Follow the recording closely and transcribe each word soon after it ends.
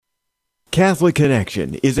Catholic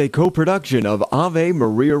Connection is a co-production of Ave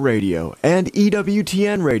Maria Radio and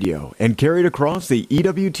EWTN Radio and carried across the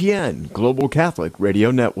EWTN Global Catholic Radio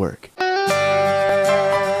Network.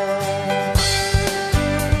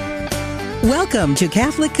 Welcome to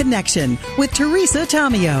Catholic Connection with Teresa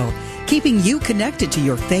Tomeo, keeping you connected to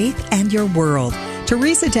your faith and your world.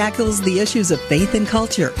 Teresa tackles the issues of faith and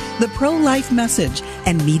culture, the pro-life message,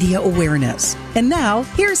 and media awareness. And now,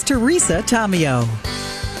 here's Teresa Tomeo.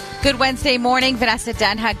 Good Wednesday morning. Vanessa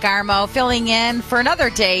Denha Garmo filling in for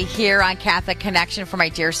another day here on Catholic Connection for my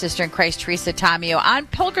dear sister in Christ, Teresa Tomeo, on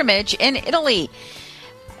pilgrimage in Italy.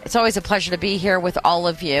 It's always a pleasure to be here with all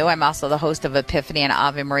of you. I'm also the host of Epiphany and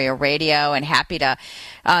Ave Maria Radio and happy to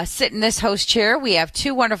sit in this host chair. We have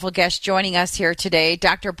two wonderful guests joining us here today.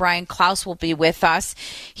 Dr. Brian Clowes will be with us.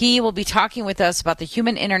 He will be talking with us about the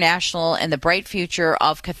Human International and the bright future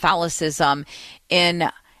of Catholicism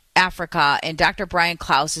in Africa. And Dr. Brian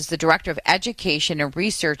Clowes is the Director of Education and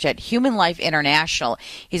Research at Human Life International.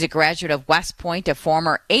 He's a graduate of West Point, a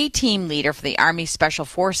former A-team leader for the Army Special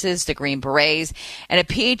Forces, the Green Berets, and a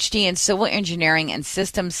PhD in Civil Engineering and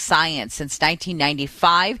Systems Science since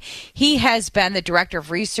 1995. He has been the Director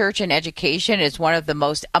of Research and Education and is one of the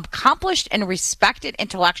most accomplished and respected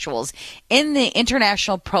intellectuals in the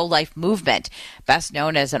international pro-life movement, best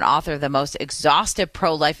known as an author of the most exhaustive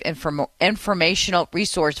pro-life informational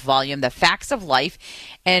resource volume, The Facts of Life,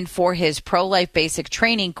 and for his pro-life basic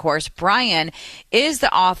training course, Brian is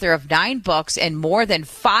the author of 9 books and more than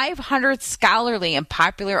 500 scholarly and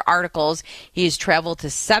popular articles. He has traveled to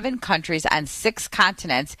 7 countries on 6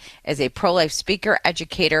 continents as a pro-life speaker,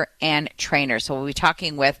 educator, and trainer. So we'll be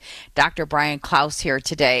talking with Dr. Brian Clowes here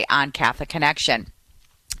today on Catholic Connection.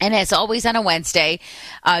 And as always on a Wednesday,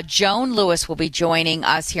 Joan Lewis will be joining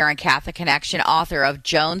us here on Catholic Connection, author of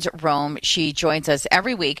Joan's Rome. She joins us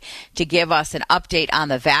every week to give us an update on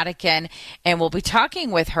the Vatican. And we'll be talking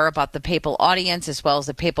with her about the papal audience as well as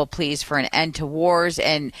the papal pleas for an end to wars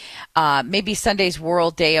and maybe Sunday's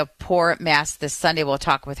World Day of Poor Mass this Sunday. We'll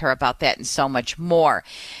talk with her about that and so much more.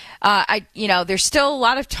 There's still a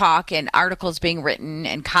lot of talk and articles being written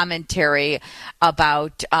and commentary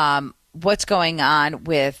about what's going on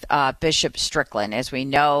with Bishop Strickland. As we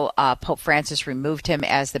know, Pope Francis removed him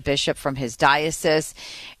as the bishop from his diocese,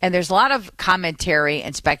 and there's a lot of commentary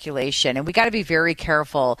and speculation, and we got to be very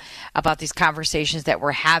careful about these conversations that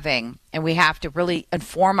we're having, and we have to really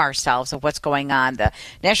inform ourselves of what's going on. The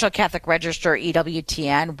National Catholic Register,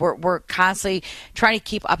 EWTN, we're constantly trying to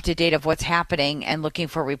keep up to date of what's happening and looking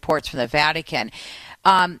for reports from the Vatican.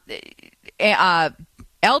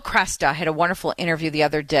 El Cresta had a wonderful interview the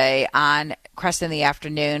other day on Cresta in the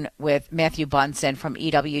Afternoon with Matthew Bunson from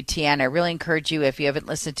EWTN. I really encourage you, if you haven't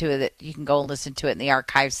listened to it, you can go listen to it in the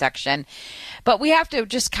archive section. But we have to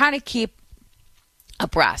just kind of keep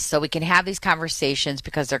abreast so we can have these conversations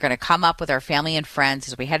because they're going to come up with our family and friends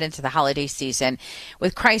as we head into the holiday season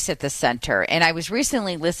with Christ at the center. And I was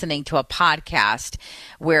recently listening to a podcast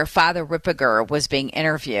where Father Ripperger was being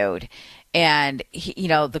interviewed. And,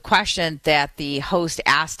 the question that the host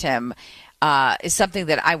asked him is something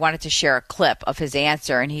that I wanted to share a clip of his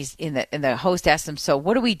answer. And the host asked him, so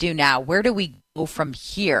what do we do now? Where do we go from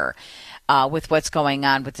here with what's going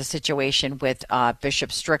on with the situation with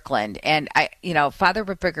Bishop Strickland? And, Father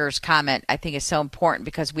Ripperger's comment, I think, is so important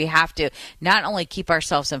because we have to not only keep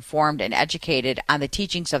ourselves informed and educated on the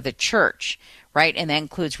teachings of the Church, right? And that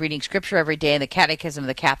includes reading Scripture every day in the Catechism of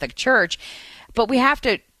the Catholic Church. But we have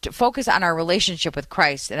to focus on our relationship with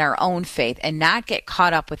Christ and our own faith and not get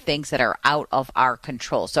caught up with things that are out of our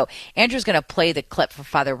control. So Andrew's going to play the clip for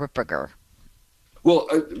Father Ripperger. Well,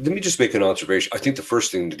 let me just make an observation. I think the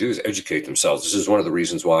first thing to do is educate themselves. This is one of the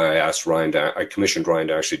reasons why I commissioned Ryan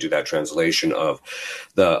to actually do that translation of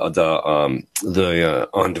the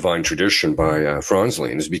On Divine Tradition by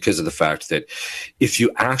Franzlin, is because of the fact that if you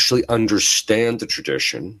actually understand the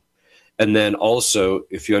tradition. And then also,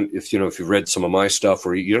 if you've read some of my stuff,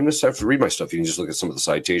 or you don't necessarily have to read my stuff, you can just look at some of the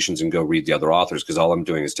citations and go read the other authors, because all I'm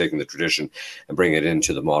doing is taking the tradition and bringing it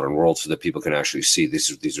into the modern world so that people can actually see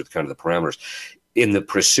these are kind of the parameters. In the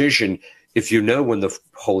precision, if you know when the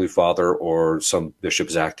Holy Father or some bishop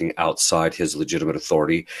is acting outside his legitimate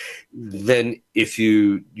authority, then if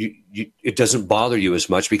it doesn't bother you as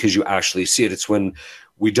much because you actually see it. It's when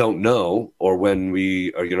we don't know, or when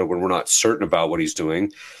when we're not certain about what he's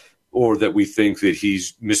doing, or that we think that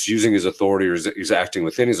he's misusing his authority or he's acting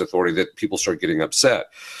within his authority, that people start getting upset.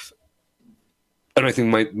 And I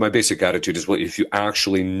think my basic attitude is, well, if you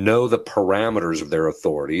actually know the parameters of their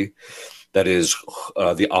authority that is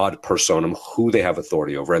the ad personam, who they have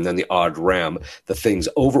authority over, and then the ad rem, the things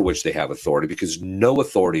over which they have authority, because no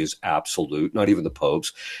authority is absolute, not even the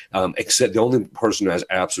popes, except the only person who has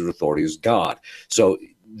absolute authority is God. So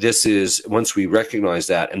this is, once we recognize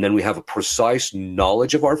that, and then we have a precise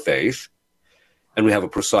knowledge of our faith, and we have a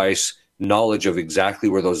precise knowledge of exactly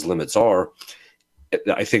where those limits are,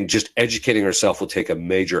 I think just educating ourselves will take a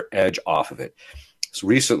major edge off of it. So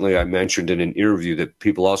recently I mentioned in an interview that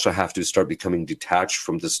people also have to start becoming detached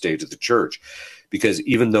from the state of the church, because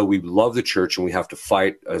even though we love the church and we have to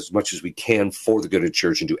fight as much as we can for the good of the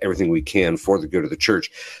church and do everything we can for the good of the church,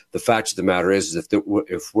 the fact of the matter is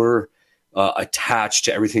if we're attached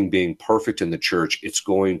to everything being perfect in the church, it's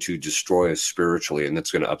going to destroy us spiritually, and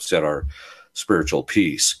that's going to upset our spiritual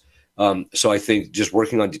peace. So I think just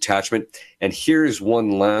working on detachment. And here's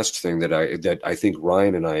one last thing that I think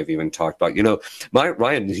Ryan and I have even talked about.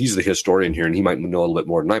 Ryan, he's the historian here, and he might know a little bit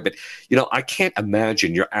more than I. But I can't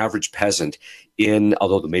imagine your average peasant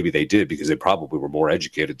although maybe they did, because they probably were more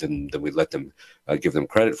educated than we let them give them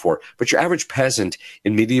credit for. But your average peasant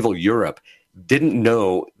in medieval Europe didn't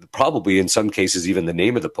know, probably in some cases, even the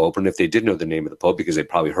name of the Pope. And if they did know the name of the Pope, because they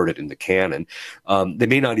probably heard it in the canon, they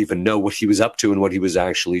may not even know what he was up to and what he was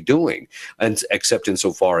actually doing, and except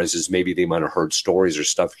insofar as maybe they might have heard stories or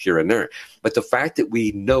stuff here and there. But the fact that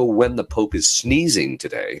we know when the Pope is sneezing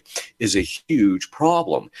today is a huge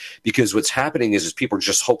problem, because what's happening is people are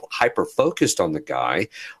just hyper-focused on the guy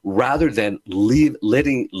rather than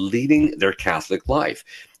leading their Catholic life.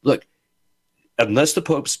 Look, unless the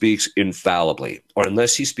Pope speaks infallibly, or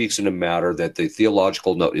unless he speaks in a matter that the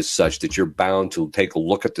theological note is such that you're bound to take a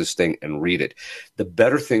look at this thing and read it, the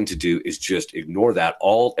better thing to do is just ignore that.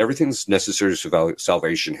 Everything that's necessary to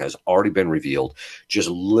salvation has already been revealed. Just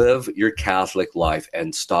live your Catholic life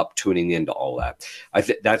and stop tuning into all that. I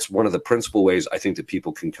think that's one of the principal ways I think that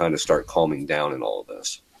people can kind of start calming down in all of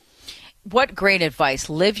this. What great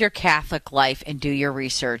advice. Live your Catholic life and do your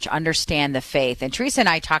research. Understand the faith. And Teresa and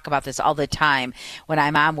I talk about this all the time when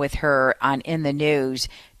I'm on with her on In the News.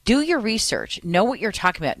 Do your research. Know what you're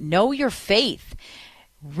talking about. Know your faith.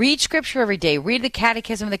 Read scripture every day. Read the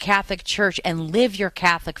Catechism of the Catholic Church and live your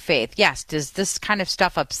Catholic faith. Yes, does this kind of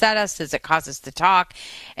stuff upset us? Does it cause us to talk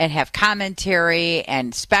and have commentary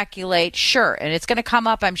and speculate? Sure. And it's going to come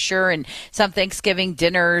up, I'm sure, in some Thanksgiving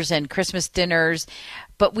dinners and Christmas dinners.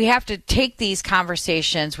 But we have to take these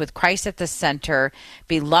conversations with Christ at the center,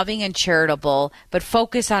 be loving and charitable, but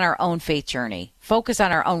focus on our own faith journey. Focus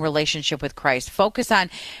on our own relationship with Christ. Focus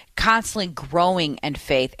on constantly growing in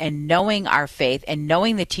faith and knowing our faith and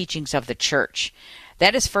knowing the teachings of the church.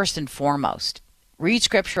 That is first and foremost. Read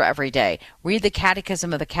scripture every day. Read the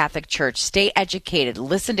Catechism of the Catholic Church. Stay educated.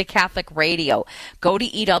 Listen to Catholic radio. Go to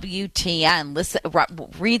EWTN.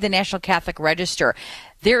 Read the National Catholic Register.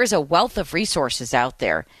 There is a wealth of resources out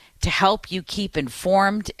there to help you keep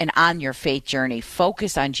informed and on your faith journey.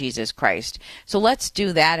 Focus on Jesus Christ. So let's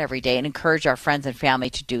do that every day and encourage our friends and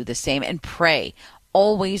family to do the same, and pray.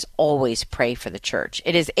 Always, always pray for the church.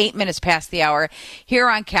 It is 8 minutes past the hour here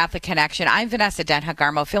on Catholic Connection. I'm Vanessa Denha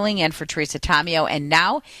Garmo, filling in for Teresa Tomeo, and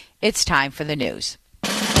now it's time for the news.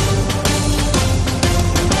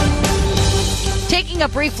 Taking a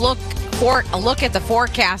brief look at the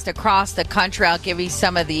forecast across the country. I'll give you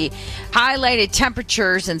some of the highlighted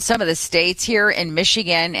temperatures in some of the states. Here in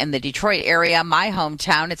Michigan and the Detroit area, my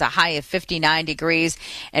hometown, it's a high of 59 degrees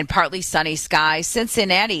and partly sunny skies.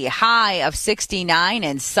 Cincinnati, high of 69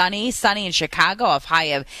 and sunny. Sunny in Chicago, a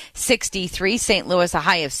high of 63. St. Louis, a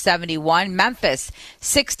high of 71. Memphis,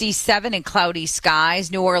 67 and cloudy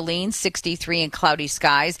skies. New Orleans, 63 and cloudy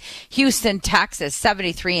skies. Houston, Texas,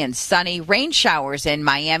 73 and sunny. Rain showers in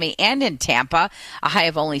Miami and in Tampa, a high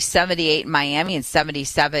of only 78 in Miami and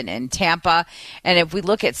 77 in Tampa. And if we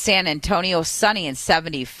look at San Antonio, sunny and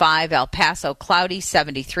 75. El Paso, cloudy,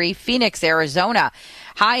 73. Phoenix, Arizona,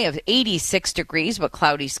 high of 86 degrees, but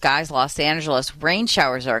cloudy skies. Los Angeles, rain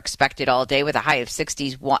showers are expected all day with a high of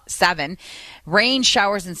 67. Rain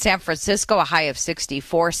showers in San Francisco, a high of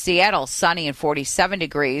 64. Seattle, sunny and 47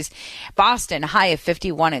 degrees. Boston, high of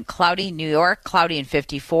 51 and cloudy. New York, cloudy and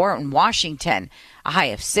 54. And Washington, a high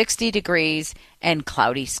of 60 degrees and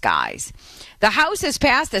cloudy skies. The House has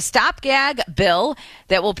passed a stopgap bill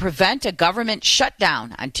that will prevent a government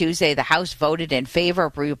shutdown. On Tuesday, the House voted in favor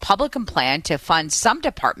of a Republican plan to fund some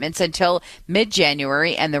departments until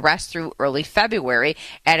mid-January and the rest through early February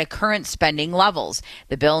at current spending levels.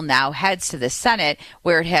 The bill now heads to the Senate,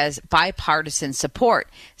 where it has bipartisan support.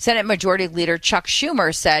 Senate Majority Leader Chuck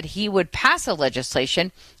Schumer said he would pass a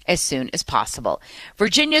legislation as soon as possible.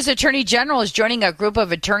 Virginia's Attorney General is joining a group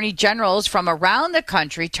of attorney generals from around the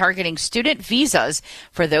country targeting student visas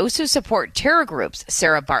for those who support terror groups.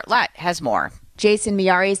 Sarah Bartlett has more. Jason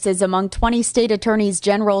Miyares is among 20 state attorneys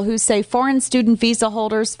general who say foreign student visa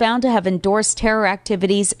holders found to have endorsed terror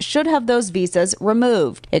activities should have those visas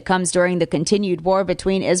removed. It comes during the continued war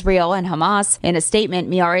between Israel and Hamas. In a statement,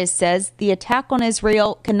 Miyares says the attack on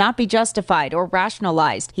Israel cannot be justified or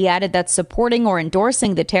rationalized. He added that supporting or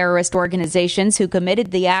endorsing the terrorist organizations who committed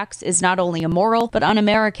the acts is not only immoral but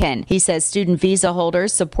un-American. He says student visa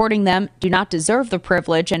holders supporting them do not deserve the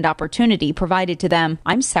privilege and opportunity provided to them.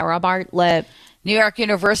 I'm Sarah Bartlett. New York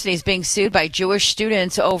University is being sued by Jewish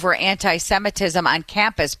students over anti-Semitism on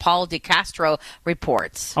campus. Paul DeCastro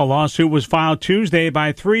reports. A lawsuit was filed Tuesday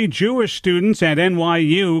by 3 Jewish students at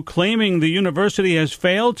NYU claiming the university has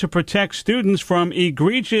failed to protect students from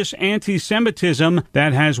egregious anti-Semitism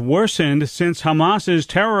that has worsened since Hamas's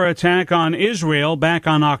terror attack on Israel back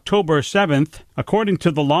on October 7th. According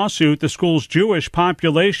to the lawsuit, the school's Jewish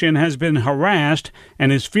population has been harassed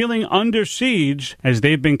and is feeling under siege as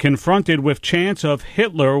they've been confronted with chants of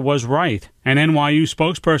Hitler was right. An NYU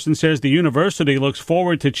spokesperson says the university looks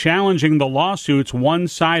forward to challenging the lawsuit's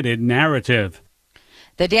one-sided narrative.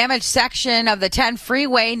 The damaged section of the 10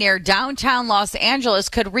 freeway near downtown Los Angeles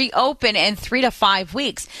could reopen in 3 to 5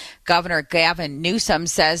 weeks. Governor Gavin Newsom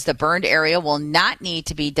says the burned area will not need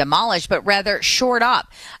to be demolished, but rather shored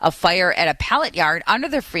up. A fire at a pallet yard under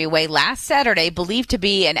the freeway last Saturday, believed to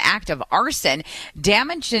be an act of arson,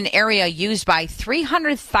 damaged an area used by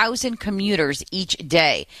 300,000 commuters each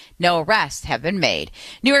day. No arrests have been made.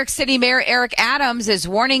 New York City Mayor Eric Adams is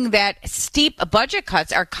warning that steep budget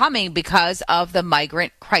cuts are coming because of the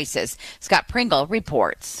migrant crisis. Scott Pringle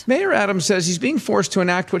reports. Mayor Adams says he's being forced to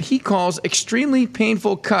enact what he calls extremely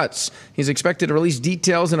painful cuts. He's expected to release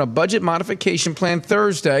details in a budget modification plan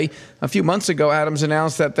Thursday. A few months ago, Adams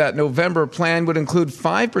announced that November plan would include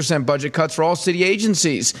 5% budget cuts for all city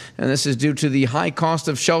agencies. And this is due to the high cost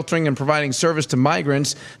of sheltering and providing service to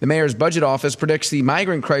migrants. The mayor's budget office predicts the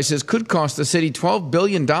migrant crisis could cost the city $12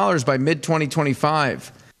 billion by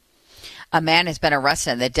mid-2025. A man has been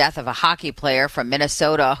arrested in the death of a hockey player from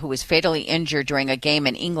Minnesota who was fatally injured during a game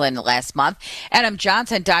in England last month. Adam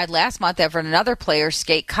Johnson died last month after another player's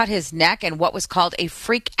skate cut his neck in what was called a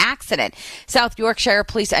freak accident. South Yorkshire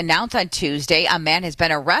police announced on Tuesday a man has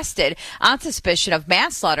been arrested on suspicion of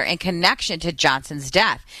manslaughter in connection to Johnson's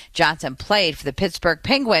death. Johnson played for the Pittsburgh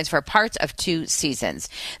Penguins for parts of 2 seasons.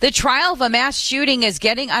 The trial of a mass shooting is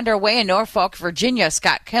getting underway in Norfolk, Virginia.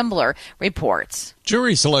 Scott Kimbler reports.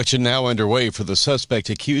 Jury selection now underway for the suspect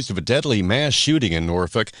accused of a deadly mass shooting in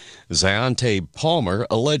Norfolk. Zayante Palmer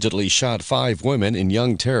allegedly shot 5 women in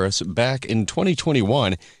Young Terrace back in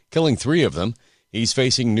 2021, killing 3 of them. He's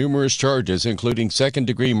facing numerous charges, including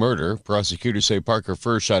second-degree murder. Prosecutors say Parker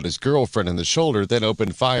first shot his girlfriend in the shoulder, then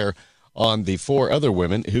opened fire on the 4 other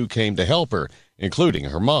women who came to help her, including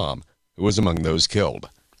her mom, who was among those killed.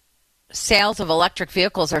 Sales of electric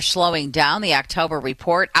vehicles are slowing down. The October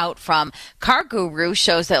report out from Car Guru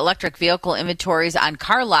shows that electric vehicle inventories on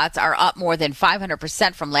car lots are up more than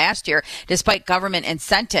 500% from last year, despite government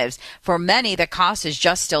incentives. For many, the cost is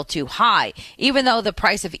just still too high. Even though the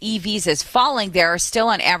price of EVs is falling, they are still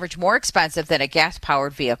on average more expensive than a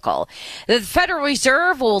gas-powered vehicle. The Federal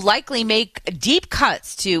Reserve will likely make deep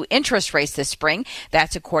cuts to interest rates this spring.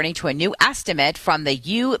 That's according to a new estimate from the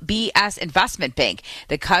UBS Investment Bank.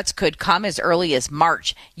 The cuts could come as early as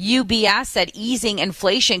March. UBS said easing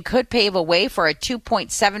inflation could pave a way for a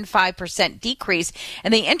 2.75% decrease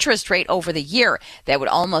in the interest rate over the year. That would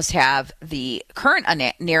almost have the current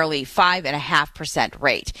nearly 5.5%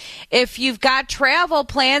 rate. If you've got travel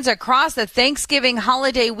plans across the Thanksgiving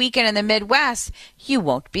holiday weekend in the Midwest, you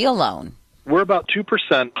won't be alone. We're about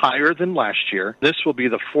 2% higher than last year. This will be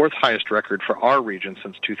the 4th highest record for our region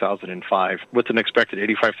since 2005, with an expected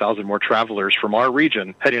 85,000 more travelers from our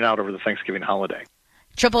region heading out over the Thanksgiving holiday.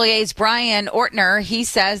 AAA's Brian Ortner, he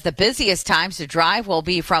says the busiest times to drive will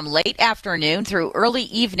be from late afternoon through early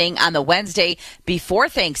evening on the Wednesday before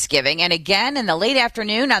Thanksgiving, and again in the late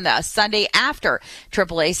afternoon on the Sunday after.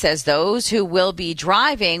 AAA says those who will be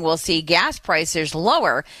driving will see gas prices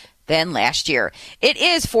lower than last year. It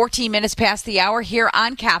is 14 minutes past the hour here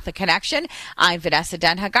on Catholic Connection. I'm Vanessa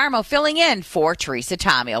Denha Garmo, filling in for Teresa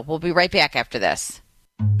Tomeo. We'll be right back after this.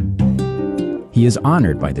 He is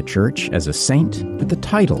honored by the Church as a saint with the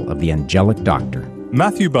title of the Angelic Doctor.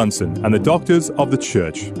 Matthew Bunson and the Doctors of the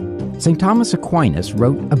Church. St. Thomas Aquinas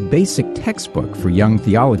wrote a basic textbook for young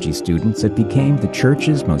theology students that became the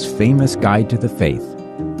Church's most famous guide to the faith,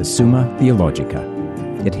 the Summa Theologica.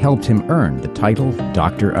 It helped him earn the title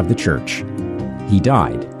Doctor of the Church. He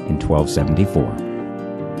died in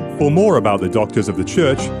 1274. For more about the Doctors of the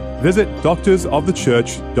Church, visit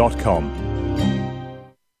doctorsofthechurch.com.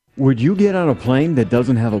 Would you get on a plane that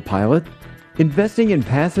doesn't have a pilot? Investing in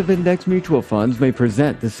passive index mutual funds may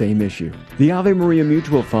present the same issue. The Ave Maria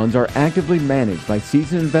mutual funds are actively managed by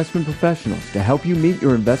seasoned investment professionals to help you meet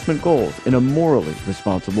your investment goals in a morally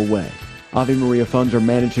responsible way. Ave Maria funds are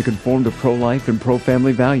managed to conform to pro-life and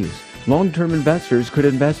pro-family values. Long-term investors could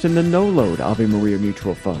invest in the no-load Ave Maria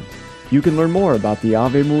mutual funds. You can learn more about the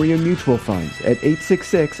Ave Maria mutual funds at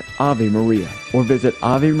 866-AVE-MARIA or visit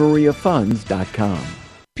AveMariaFunds.com.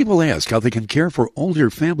 People ask how they can care for older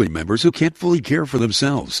family members who can't fully care for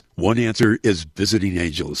themselves. One answer is Visiting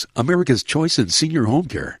Angels, America's choice in senior home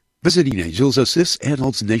care. Visiting Angels assists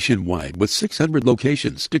adults nationwide with 600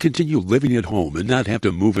 locations to continue living at home and not have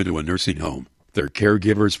to move into a nursing home. Their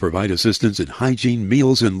caregivers provide assistance in hygiene,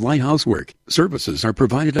 meals, and light housework. Services are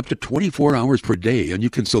provided up to 24 hours per day, and you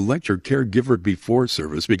can select your caregiver before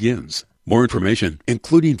service begins. More information,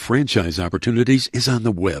 including franchise opportunities, is on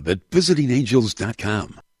the web at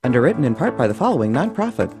visitingangels.com. Underwritten in part by the following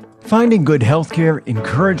nonprofit. Finding good health care,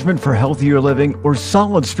 encouragement for healthier living, or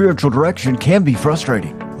solid spiritual direction can be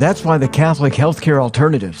frustrating. That's why the Catholic Healthcare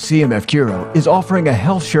Alternative, CMF Curo, is offering a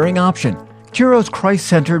health sharing option. Curo's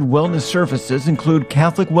Christ-centered wellness services include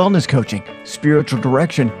Catholic wellness coaching, spiritual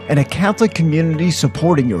direction, and a Catholic community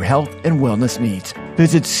supporting your health and wellness needs.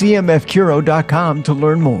 Visit cmfcuro.com to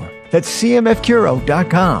learn more. That's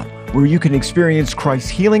cmfcuro.com, where you can experience Christ's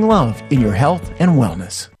healing love in your health and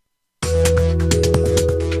wellness.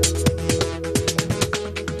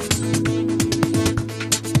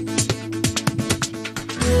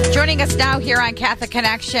 Joining us now here on Catholic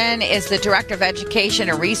Connection is the Director of Education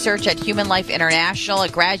and Research at Human Life International, a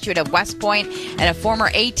graduate of West Point, and a former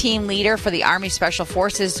A-Team leader for the Army Special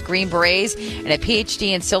Forces Green Berets, and a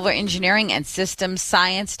PhD in Civil Engineering and Systems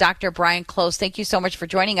Science. Dr. Brian Clowes, thank you so much for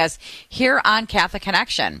joining us here on Catholic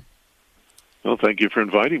Connection. Well, thank you for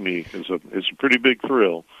inviting me. It's a pretty big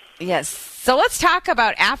thrill. Yes. So let's talk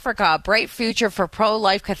about Africa, a bright future for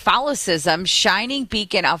pro-life Catholicism, shining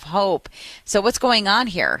beacon of hope. So what's going on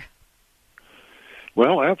here?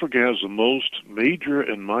 Well, Africa has the most major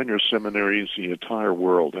and minor seminaries in the entire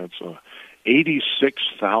world. That's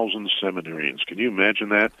 86,000 seminarians. Can you imagine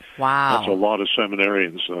that? Wow. That's a lot of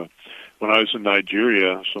seminarians. When I was in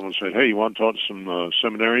Nigeria, someone said, "Hey, you want to talk to some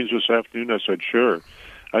seminarians this afternoon?" I said, "Sure."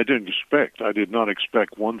 I did not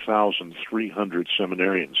expect 1,300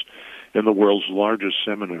 seminarians in the world's largest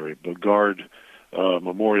seminary, Bogard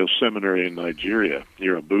Memorial Seminary in Nigeria,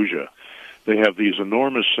 near Abuja. They have these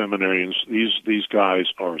enormous seminarians. These guys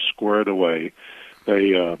are squared away.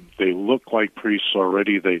 They look like priests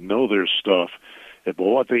already. They know their stuff. But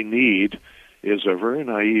what they need is they're very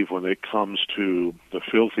naive when it comes to the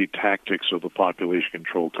filthy tactics of the population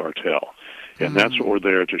control cartel. And that's what we're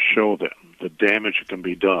there to show them, the damage that can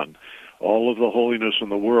be done. All of the holiness in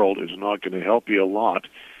the world is not going to help you a lot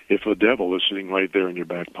if the devil is sitting right there in your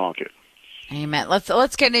back pocket. Amen.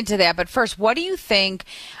 Let's get into that. But first, what do you think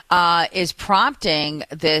is prompting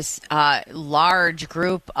this large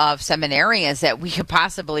group of seminarians that we could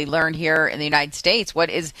possibly learn here in the United States?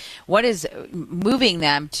 What is moving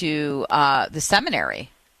them to the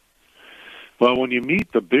seminary? Well, when you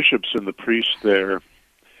meet the bishops and the priests there,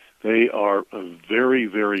 they are very,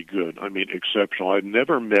 very good. I mean, exceptional. I've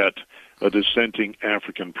never met a dissenting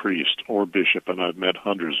African priest or bishop, and I've met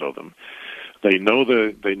hundreds of them. They know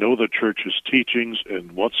the church's teachings,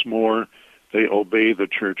 and what's more, they obey the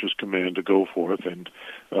church's command to go forth and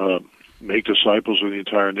make disciples of the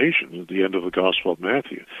entire nation at the end of the Gospel of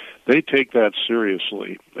Matthew. They take that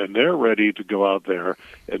seriously, and they're ready to go out there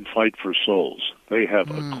and fight for souls. They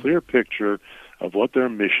have a clear picture of what their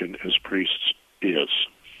mission as priests is.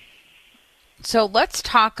 So let's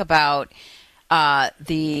talk about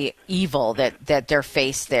the evil that they're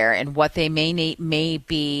faced there and what they may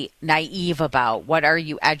be naive about. What are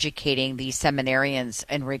you educating these seminarians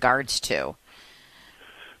in regards to?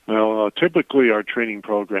 Well, typically our training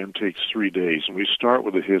program takes 3 days, and we start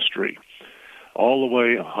with the history. All the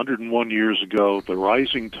way 101 years ago, the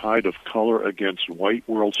rising tide of color against white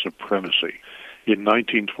world supremacy. In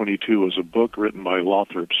 1922 was a book written by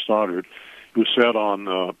Lothrop Stoddard, who sat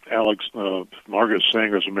on Margaret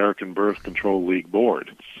Sanger's American Birth Control League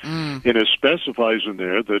board. And it specifies in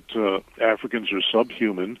there that Africans are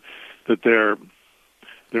subhuman, that their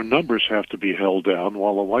numbers have to be held down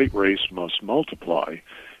while the white race must multiply.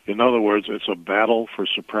 In other words, it's a battle for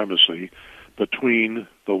supremacy between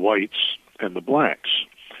the whites and the blacks.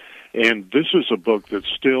 And this is a book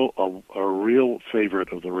that's still a real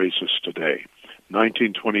favorite of the racists today.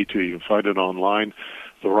 1922, you can find it online.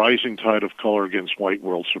 the rising tide of color against white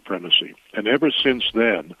world supremacy. And ever since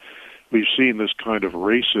then, we've seen this kind of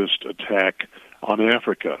racist attack on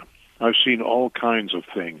Africa. I've seen all kinds of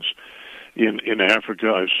things. In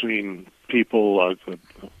Africa, I've seen people,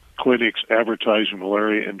 clinics advertising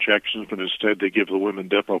malaria injections, but instead they give the women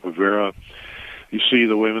Depo-Provera. You see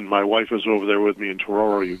the women, my wife was over there with me in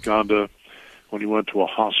Tororo, Uganda, when you went to a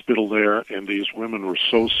hospital there, and these women were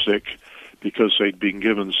so sick because they'd been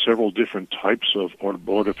given several different types of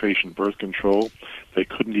abortifacient birth control. They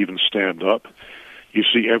couldn't even stand up. You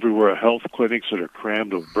see everywhere health clinics that are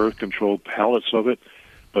crammed with birth control, pallets of it,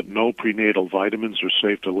 but no prenatal vitamins or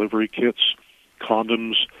safe delivery kits,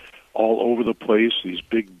 condoms all over the place, these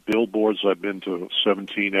big billboards. I've been to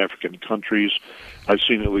 17 African countries. I've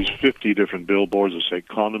seen at least 50 different billboards that say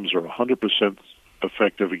condoms are 100%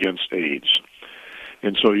 effective against AIDS.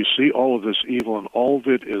 And so you see all of this evil, and all of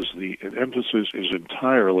it is the emphasis is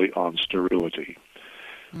entirely on sterility.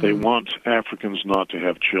 They want Africans not to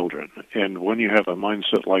have children. And when you have a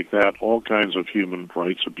mindset like that, all kinds of human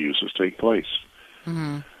rights abuses take place.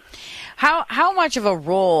 Mm-hmm. How much of a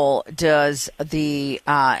role does the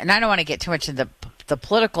and I don't want to get too much into the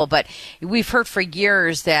political, but we've heard for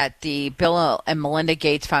years that the Bill and Melinda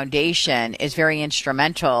Gates Foundation is very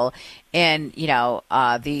instrumental in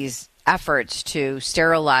these efforts to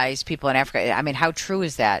sterilize people in Africa. I mean, how true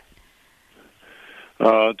is that?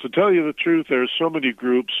 To tell you the truth, there's so many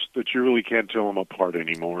groups that you really can't tell them apart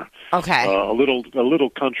anymore. Okay. A little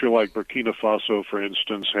country like Burkina Faso, for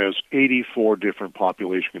instance, has 84 different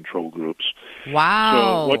population control groups.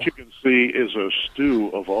 Wow. So what you can see is a stew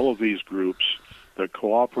of all of these groups that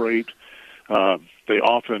cooperate. They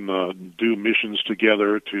often do missions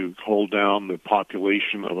together to hold down the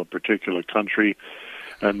population of a particular country.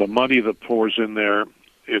 And the money that pours in there,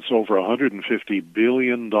 it's over $150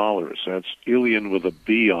 billion. That's Ilian with a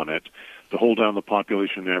B on it, to hold down the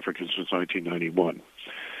population in Africa since 1991.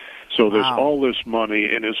 So there's all this money,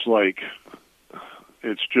 and it's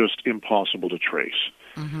just impossible to trace.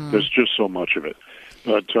 Mm-hmm. There's just so much of it.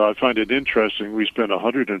 But I find it interesting. We spent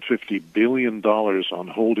 $150 billion on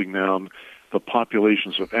holding down the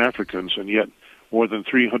populations of Africans, and yet more than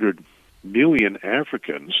 300 million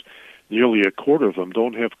Africans, nearly a quarter of them,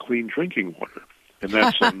 don't have clean drinking water. And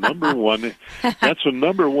that's the number one. That's the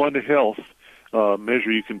number one health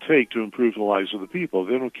measure you can take to improve the lives of the people.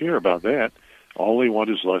 They don't care about that. All they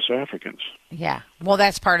want is less Africans. Yeah, well,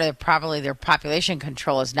 that's part of probably their population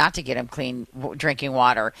control is not to get them clean drinking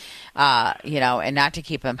water, and not to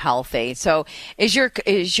keep them healthy. So, is your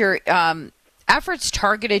efforts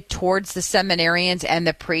targeted towards the seminarians and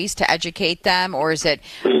the priests to educate them, or is it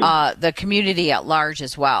the community at large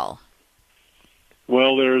as well?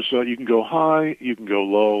 Well, there's you can go high, you can go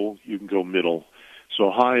low, you can go middle. So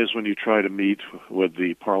high is when you try to meet with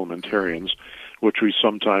the parliamentarians, which we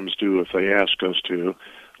sometimes do if they ask us to.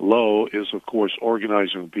 Low is, of course,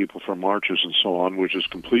 organizing people for marches and so on, which is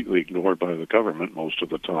completely ignored by the government most of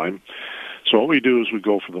the time. So what we do is we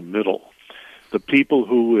go for the middle, the people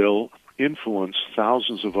who will influence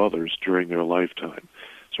thousands of others during their lifetime.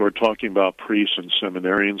 So we're talking about priests and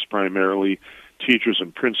seminarians primarily, teachers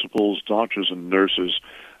and principals, doctors and nurses,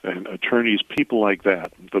 and attorneys, people like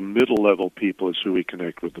that. The middle-level people is who we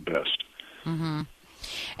connect with the best. Mm-hmm.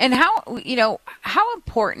 And how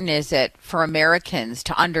important is it for Americans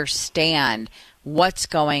to understand what's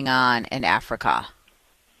going on in Africa?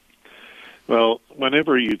 Well,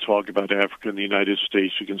 whenever you talk about Africa in the United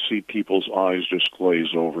States, you can see people's eyes just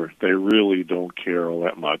glaze over. They really don't care all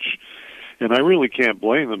that much. And I really can't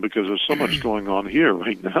blame them because there's so much going on here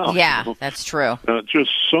right now. Yeah, that's true. Just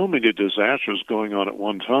so many disasters going on at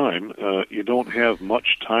one time. You don't have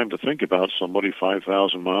much time to think about somebody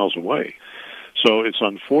 5,000 miles away. So it's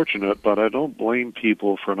unfortunate, but I don't blame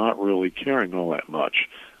people for not really caring all that much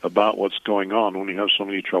about what's going on when you have so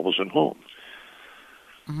many troubles at home.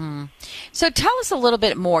 Mm-hmm. So tell us a little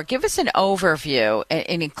bit more. Give us an overview,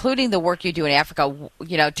 and including the work you do in Africa.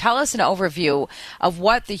 Tell us an overview of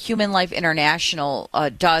what the Human Life International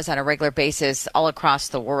does on a regular basis all across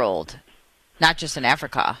the world, not just in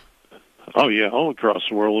Africa. Oh, yeah, all across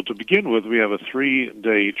the world. To begin with, we have a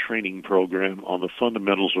 3-day training program on the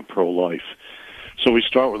fundamentals of pro-life. So we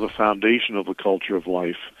start with the foundation of the culture of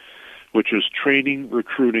life, which is training,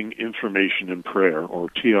 recruiting, information, and prayer, or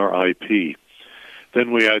TRIP.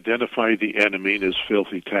 Then we identify the enemy and his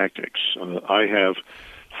filthy tactics. I have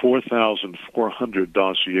 4,400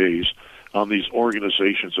 dossiers on these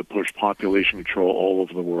organizations that push population control all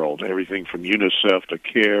over the world, everything from UNICEF to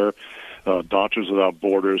CARE, Doctors Without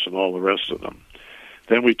Borders, and all the rest of them.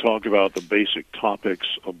 Then we talk about the basic topics: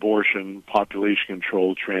 abortion, population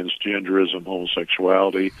control, transgenderism,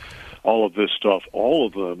 homosexuality, all of this stuff, all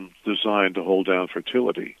of them designed to hold down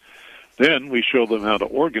fertility. Then we show them how to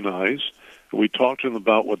organize. We talk to them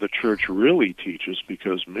about what the church really teaches,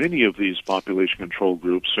 because many of these population control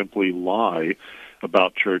groups simply lie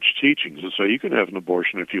about church teachings and say you can have an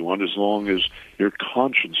abortion if you want as long as your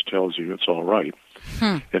conscience tells you it's all right.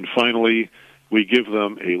 And finally, we give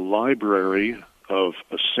them a library of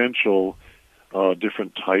essential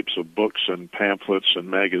different types of books and pamphlets and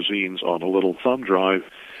magazines on a little thumb drive,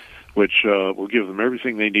 which will give them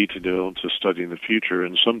everything they need to do to study in the future,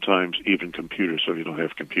 and sometimes even computers if you don't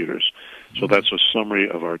have computers. So that's a summary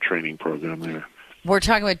of our training program there. We're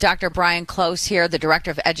talking with Dr. Brian Clowes here, the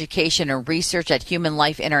Director of Education and Research at Human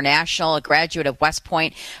Life International, a graduate of West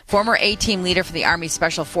Point, former A-Team leader for the Army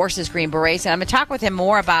Special Forces Green Berets. And I'm going to talk with him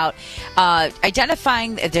more about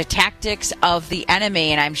identifying the tactics of the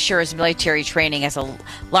enemy, and I'm sure his military training is a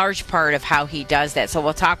large part of how he does that. So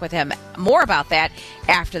we'll talk with him more about that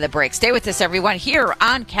after the break. Stay with us, everyone, here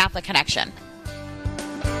on Catholic Connection.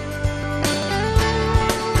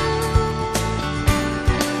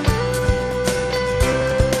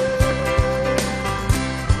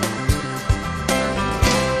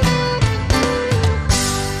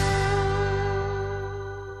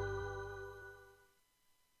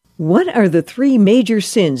 What are the three major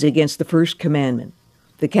sins against the first commandment?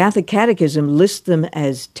 The Catholic Catechism lists them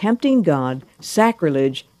as tempting God,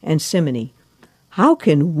 sacrilege, and simony. How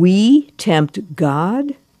can we tempt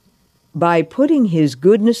God? By putting his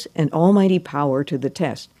goodness and almighty power to the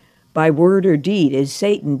test, by word or deed, as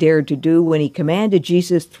Satan dared to do when he commanded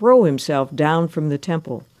Jesus throw himself down from the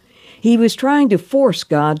temple. He was trying to force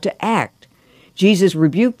God to act. Jesus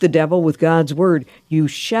rebuked the devil with God's word, "You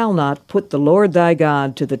shall not put the Lord thy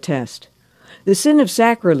God to the test." The sin of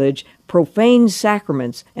sacrilege profanes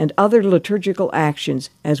sacraments and other liturgical actions,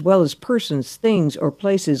 as well as persons, things, or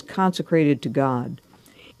places consecrated to God.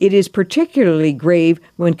 It is particularly grave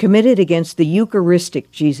when committed against the Eucharistic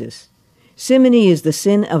Jesus. Simony is the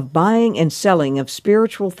sin of buying and selling of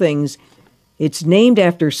spiritual things. It's named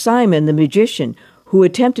after Simon the magician, who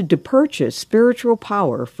attempted to purchase spiritual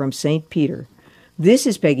power from St. Peter. This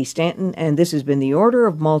is Peggy Stanton, and this has been the Order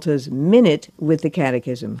of Malta's Minute with the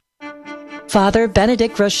Catechism. Father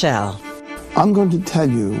Benedict Rochelle. I'm going to tell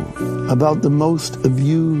you about the most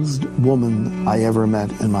abused woman I ever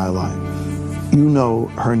met in my life. You know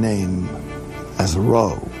her name as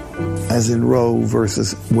Roe, as in Roe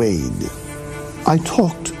versus Wade. I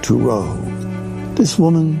talked to Roe. This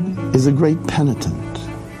woman is a great penitent.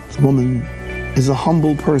 This woman is a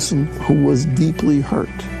humble person who was deeply hurt.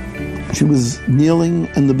 She was kneeling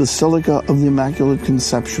in the Basilica of the Immaculate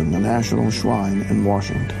Conception, the National Shrine in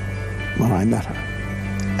Washington, when I met her.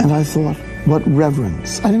 And I thought, what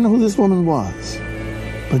reverence. I didn't know who this woman was,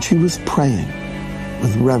 but she was praying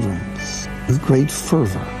with reverence, with great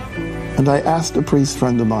fervor. And I asked a priest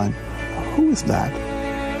friend of mine, who is that?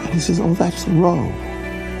 And he says, oh, that's Roe.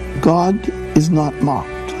 God is not mocked.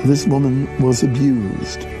 This woman was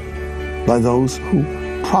abused by those who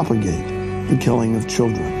propagate the killing of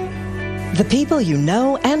children. The people you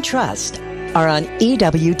know and trust are on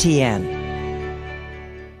EWTN.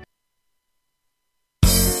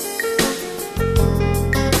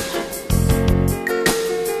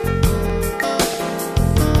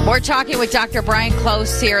 We're talking with Dr. Brian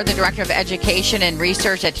Clowes here, the Director of Education and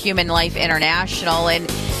Research at Human Life International. And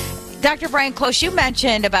Dr. Brian Clowes, you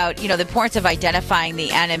mentioned about, the importance of identifying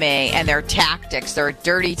the enemy and their tactics, their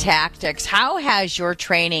dirty tactics. How has your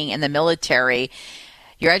training in the military,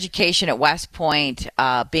 your education at West Point,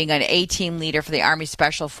 being an A-Team leader for the Army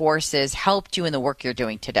Special Forces, helped you in the work you're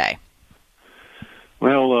doing today?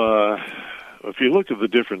 Well, if you look at the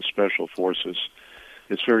different special forces,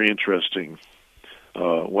 it's very interesting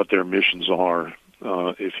what their missions are.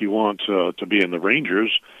 If you want to be in the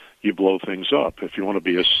Rangers, you blow things up. If you want to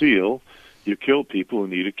be a SEAL, you kill people who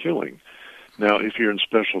need a killing. Now, if you're in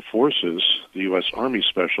Special Forces, the U.S. Army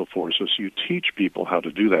Special Forces, you teach people how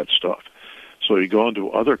to do that stuff. So you go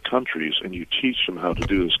into other countries and you teach them how to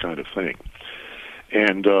do this kind of thing.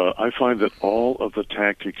 And I find that all of the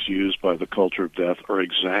tactics used by the culture of death are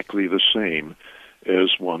exactly the same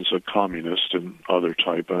as ones that communists and other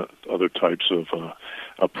types of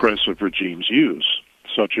oppressive regimes use,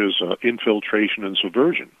 such as infiltration and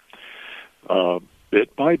subversion.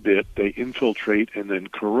 Bit by bit, they infiltrate and then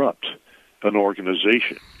corrupt an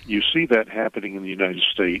organization. You see that happening in the United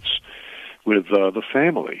States with the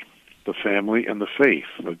family and the faith,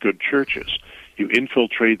 the good churches. You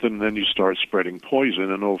infiltrate them, then you start spreading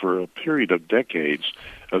poison, and over a period of decades,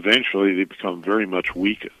 eventually they become very much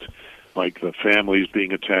weakened. Like the families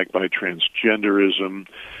being attacked by transgenderism,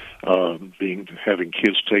 having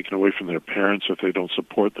kids taken away from their parents if they don't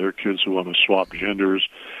support their kids who want to swap genders.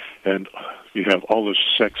 And you have all this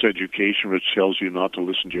sex education which tells you not to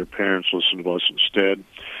listen to your parents, listen to us instead.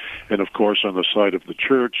 And, of course, on the side of the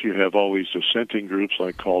church, you have all these dissenting groups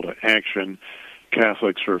like Call to Action,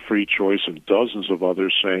 Catholics for Free Choice, and dozens of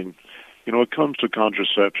others saying, you know, when it comes to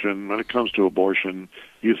contraception, when it comes to abortion,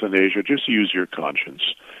 euthanasia, just use your conscience.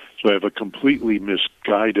 So I have a completely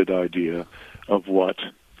misguided idea of what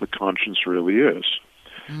the conscience really is.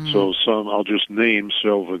 So I'll just name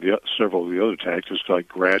several of the other tactics, like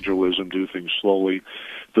gradualism, do things slowly.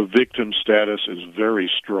 The victim status is very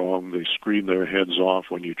strong. They scream their heads off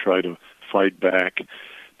when you try to fight back.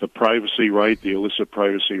 The privacy right, the illicit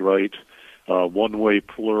privacy right, one-way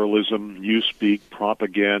pluralism, newspeak,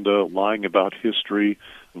 propaganda, lying about history,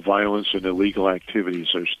 violence, and illegal activities.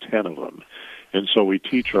 There's 10 of them. And so we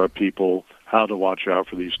teach our people how to watch out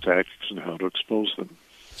for these tactics and how to expose them.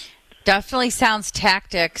 Definitely sounds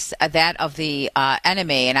tactics that of the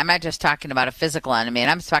enemy, and I'm not just talking about a physical enemy, and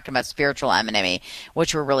I'm talking about spiritual enemy,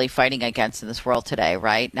 which we're really fighting against in this world today,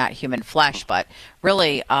 right? Not human flesh, but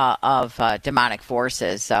really of demonic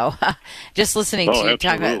forces. So just listening to you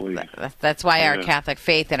talk about that's why our Catholic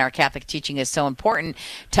faith and our Catholic teaching is so important,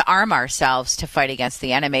 to arm ourselves to fight against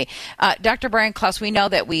the enemy. Dr. Brian Clowes, we know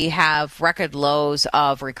that we have record lows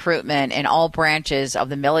of recruitment in all branches of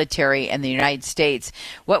the military in the United States.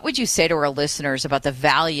 What would you say to our listeners about the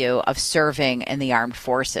value of serving in the armed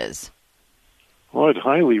forces? Well, I'd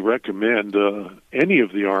highly recommend any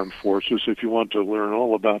of the armed forces if you want to learn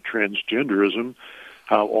all about transgenderism,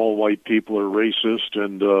 how all white people are racist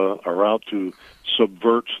and are out to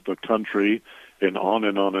subvert the country, and on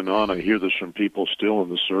and on and on. I hear this from people still in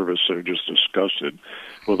the service. They're just disgusted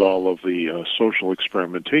with all of the social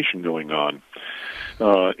experimentation going on.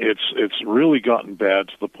 It's really gotten bad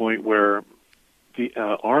to the point where the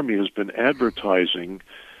Army has been advertising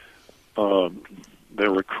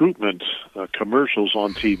their recruitment commercials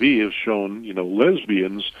on TV have shown,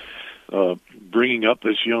 lesbians bringing up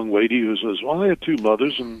this young lady who says, well, I had 2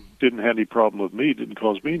 mothers and didn't have any problem with me, didn't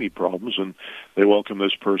cause me any problems, and they welcome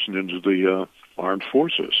this person into the armed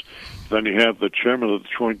forces. Then you have the chairman of the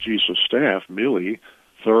Joint Chiefs of Staff, Milley,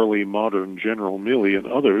 thoroughly modern General Milley, and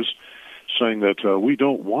others saying that we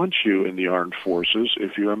don't want you in the armed forces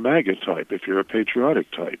if you're a MAGA type, if you're a patriotic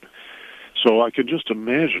type. So I can just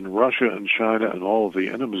imagine Russia and China and all of the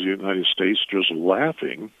enemies of the United States just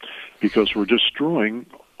laughing because we're destroying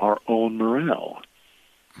our own morale.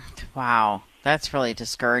 Wow, that's really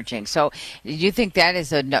discouraging. So do you think that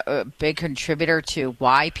is a big contributor to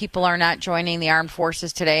why people are not joining the armed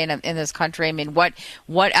forces today in this country? I mean, what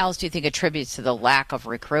else do you think attributes to the lack of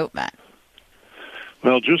recruitment?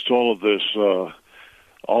 Well, just all of this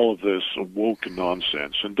woke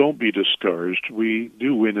nonsense. And don't be discouraged. We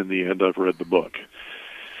do win in the end. I've read the book.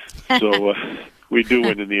 So we do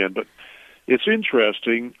win in the end. But it's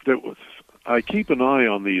interesting that I keep an eye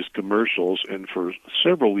on these commercials, and for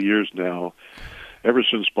several years now, ever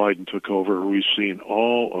since Biden took over, we've seen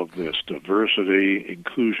all of this diversity,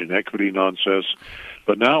 inclusion, equity nonsense.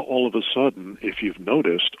 But now, all of a sudden, if you've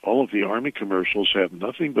noticed, all of the Army commercials have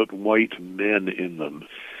nothing but white men in them,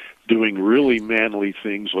 doing really manly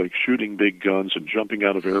things like shooting big guns and jumping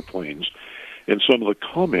out of airplanes. And some of the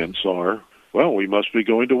comments are, well, we must be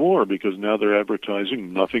going to war because now they're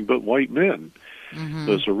advertising nothing but white men. Mm-hmm.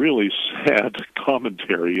 So it's a really sad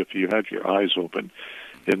commentary if you have your eyes open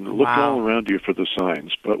and look all around you for the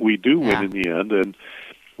signs. But we do win in the end, and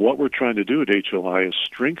what we're trying to do at HLI is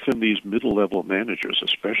strengthen these middle-level managers,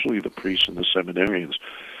 especially the priests and the seminarians,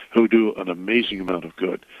 who do an amazing amount of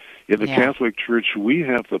good. In the Catholic Church, we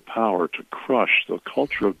have the power to crush the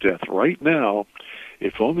culture of death right now.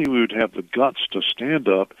 If only we would have the guts to stand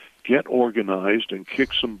up, get organized, and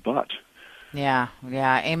kick some butt. Yeah,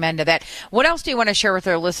 amen to that. What else do you want to share with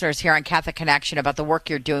our listeners here on Catholic Connection about the work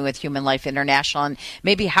you're doing with Human Life International, and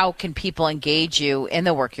maybe how can people engage you in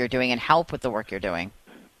the work you're doing and help with the work you're doing?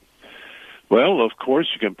 Well, of course,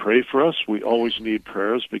 you can pray for us. We always need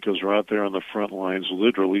prayers because we're out there on the front lines,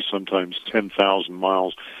 literally sometimes 10,000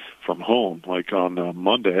 miles from home. Like on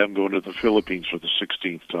Monday, I'm going to the Philippines for the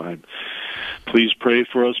 16th time. Please pray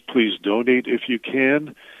for us. Please donate if you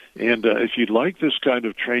can. And if you'd like this kind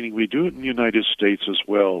of training, we do it in the United States as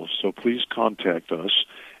well. So please contact us,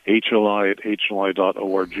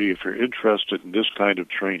 hli@hli.org, if you're interested in this kind of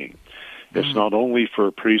training. It's not only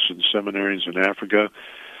for priests and seminarians in Africa.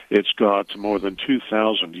 It's got more than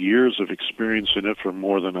 2,000 years of experience in it for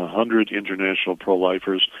more than 100 international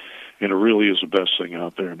pro-lifers, and it really is the best thing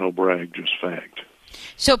out there. No brag, just fact.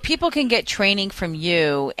 So people can get training from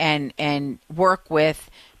you and work with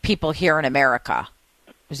people here in America.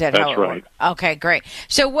 Is that That's how it right. works? Okay, great.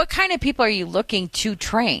 So what kind of people are you looking to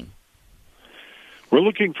train? We're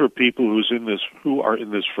looking for people who are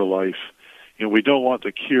in this for life. We don't want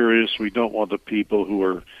the curious. We don't want the people who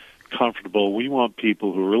are comfortable. We want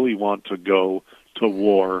people who really want to go to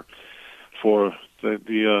war for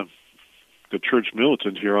the church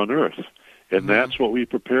militant here on earth. And that's what we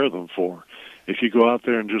prepare them for. If you go out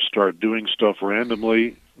there and just start doing stuff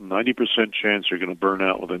randomly, 90% chance you're going to burn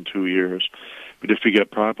out within 2 years. But if you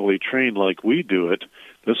get properly trained like we do it,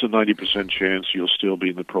 there's a 90% chance you'll still be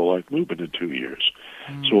in the pro-life movement in 2 years.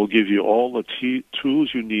 So we'll give you all the tools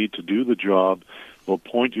you need to do the job. We'll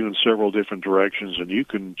point you in several different directions, and you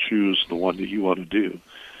can choose the one that you want to do.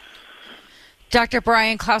 Dr.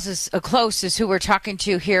 Brian Clowes is who we're talking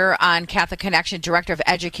to here on Catholic Connection, Director of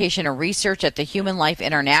Education and Research at the Human Life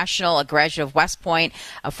International, a graduate of West Point,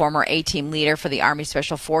 a former A-Team leader for the Army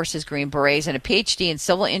Special Forces, Green Berets, and a Ph.D. in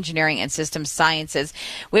Civil Engineering and Systems Sciences.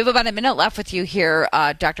 We have about a minute left with you here,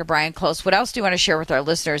 Dr. Brian Clowes. What else do you want to share with our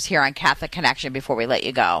listeners here on Catholic Connection before we let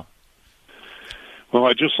you go? Well,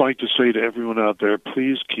 I'd just like to say to everyone out there,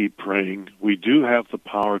 please keep praying. We do have the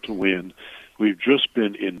power to win. We've just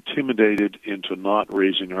been intimidated into not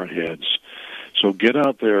raising our heads. So get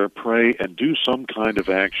out there, pray, and do some kind of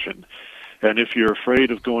action. And if you're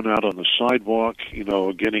afraid of going out on the sidewalk,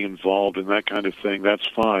 getting involved in that kind of thing, that's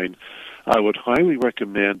fine. I would highly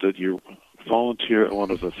recommend that you volunteer at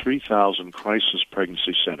one of the 3,000 crisis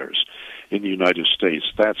pregnancy centers in the United States.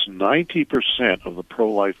 That's 90% of the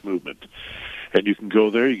pro-life movement. And you can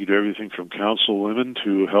go there. You can do everything from counsel women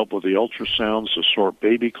to help with the ultrasounds, to sort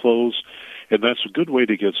baby clothes. And that's a good way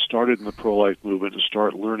to get started in the pro-life movement and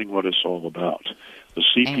start learning what it's all about. The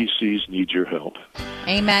CPCs need your help.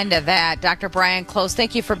 Amen to that. Dr. Brian Clowes,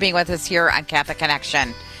 thank you for being with us here on Catholic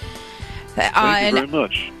Connection. Thank you very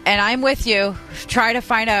much. And I'm with you. Try to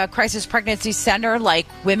find a crisis pregnancy center like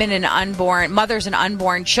mothers and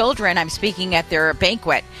unborn children. I'm speaking at their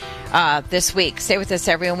banquet this week. Stay with us,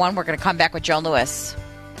 everyone. We're going to come back with Joan Lewis.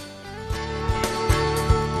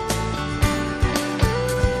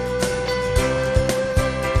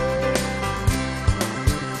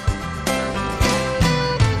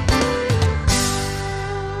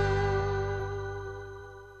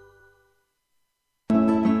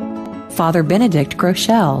 Father Benedict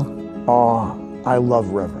Groeschel. I love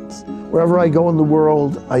reverence. Wherever I go in the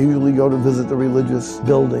world, I usually go to visit the religious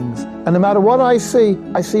buildings. And no matter what I see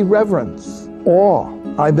reverence, awe.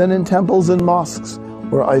 I've been in temples and mosques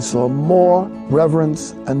where I saw more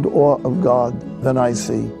reverence and awe of God than I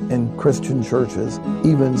see in Christian churches,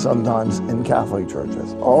 even sometimes in Catholic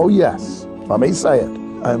churches. Oh yes, let me say it.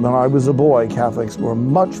 And when I was a boy, Catholics were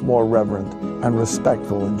much more reverent and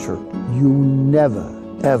respectful in church. You never,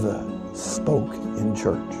 ever spoke in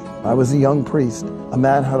church. I was a young priest. A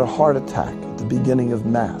man had a heart attack at the beginning of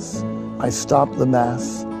Mass. I stopped the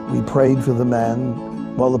Mass. We prayed for the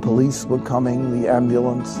man. While the police were coming, the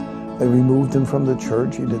ambulance, they removed him from the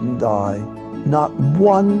church. He didn't die. Not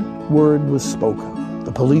one word was spoken.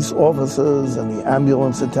 The police officers and the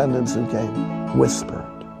ambulance attendants who came whispered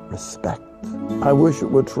respect. I wish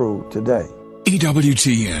it were true today.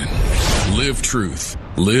 EWTN. Live truth.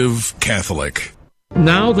 Live Catholic.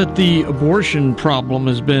 Now that the abortion problem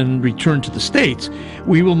has been returned to the states,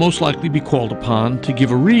 we will most likely be called upon to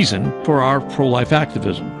give a reason for our pro-life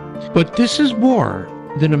activism. But this is more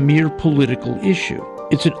than a mere political issue.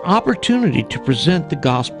 It's an opportunity to present the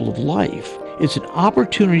gospel of life. It's an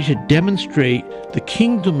opportunity to demonstrate the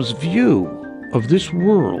kingdom's view of this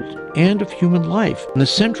world and of human life. And the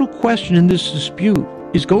central question in this dispute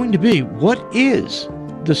is going to be, what is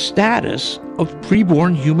the status of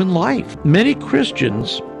preborn human life? Many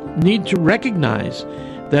Christians need to recognize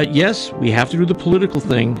that, yes, we have to do the political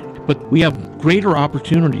thing, but we have greater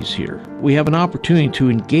opportunities here. We have an opportunity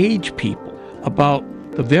to engage people about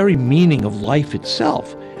the very meaning of life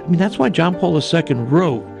itself. I mean, that's why John Paul II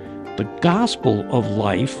wrote the Gospel of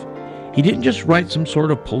Life. He didn't just write some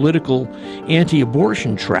sort of political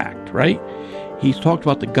anti-abortion tract, right? He's talked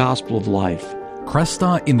about the Gospel of Life.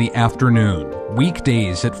 Cresta in the afternoon,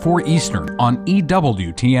 weekdays at 4 Eastern on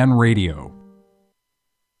EWTN Radio.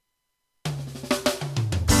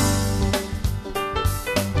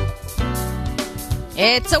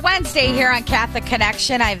 It's a Wednesday here on Catholic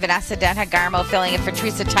Connection. I'm Vanessa Denha Garmo, filling in for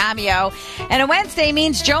Teresa Tomeo. And a Wednesday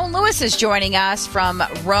means Joan Lewis is joining us from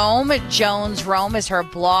Rome. Joan's Rome is her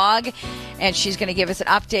blog, and she's going to give us an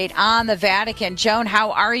update on the Vatican. Joan,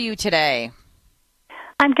 how are you today?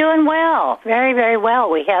 I'm doing well, very, very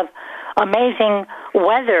well. We have amazing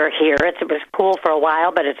weather here. It was cool for a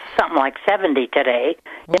while, but it's something like 70 today.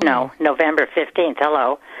 You know, November 15th.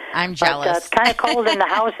 Hello. I'm jealous. But it's kind of cold in the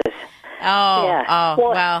houses. Oh, yeah.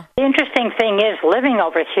 Well. The interesting thing is, living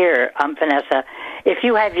over here, Vanessa, if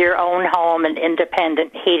you have your own home and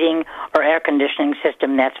independent heating or air conditioning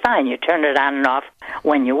system, that's fine. You turn it on and off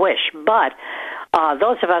when you wish. But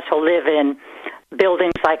those of us who live in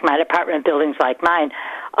buildings like mine, apartment buildings like mine,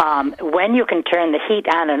 when you can turn the heat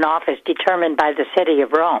on and off is determined by the city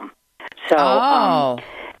of Rome. So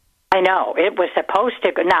I know it was supposed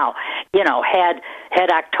to go. Now, had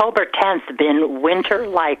October 10th been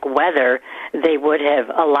winter-like weather, they would have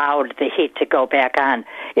allowed the heat to go back on.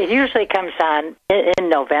 It usually comes on in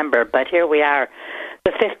November, but here we are,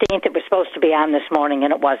 the 15th. It was supposed to be on this morning,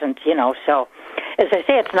 and it wasn't. So, as I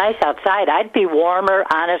say, it's nice outside. I'd be warmer,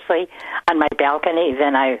 honestly, on my balcony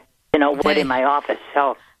than I, would in my office.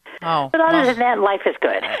 So. But other than that, life is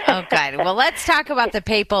good. Okay. Well, let's talk about the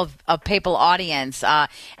papal audience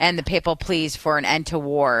and the papal pleas for an end to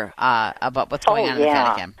war about what's going on in the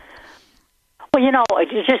Vatican. Well,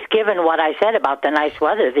 just given what I said about the nice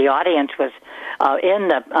weather, the audience was in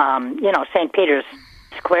the, St. Peter's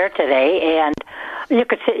Square today, and you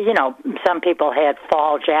could see, some people had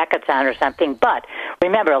fall jackets on or something, but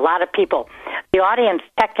remember, a lot of people, the audience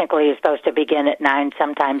technically is supposed to begin at 9.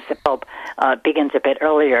 Sometimes the Pope begins a bit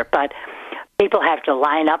earlier, but people have to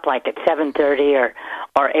line up like at 7:30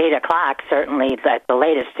 or 8 o'clock, certainly at the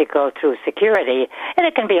latest, to go through security, and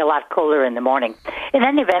it can be a lot cooler in the morning. In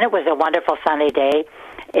any event, it was a wonderful sunny day,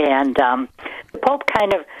 and the Pope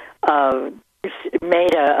kind of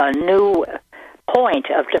made a new point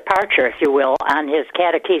of departure, if you will, on his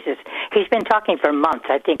catechesis. He's been talking for months.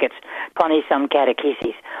 I think it's 20-some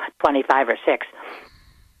catecheses, 25 or 6.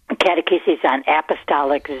 Catecheses on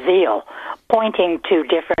apostolic zeal, pointing to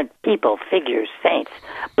different people, figures, saints,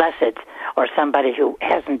 blesseds, or somebody who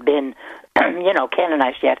hasn't been,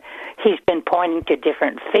 canonized yet. He's been pointing to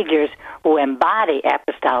different figures who embody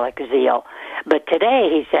apostolic zeal. But today,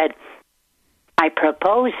 he said, I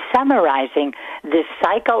propose summarizing this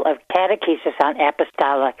cycle of catechesis on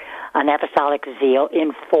apostolic zeal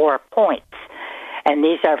in 4 points. And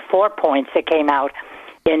these are 4 points that came out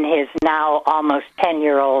in his now almost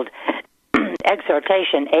 10-year-old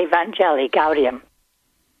exhortation, Evangelii Gaudium.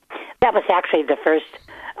 That was actually the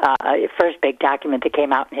first big document that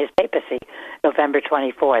came out in his papacy, November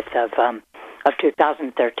 24th of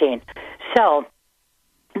 2013. So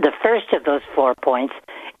the first of those 4 points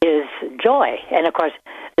is joy. And, of course,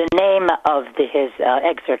 the name of his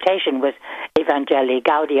exhortation was Evangelii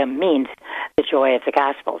Gaudium, means the joy of the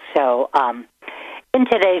gospel. So in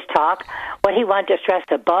today's talk, what he wanted to stress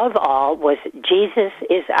above all was Jesus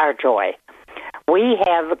is our joy. We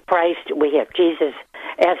have Christ, we have Jesus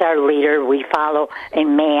as our leader. We follow a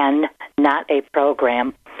man, not a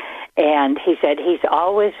program. And he said he's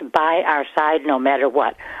always by our side no matter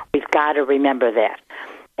what. We've got to remember that.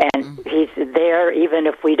 And he's there even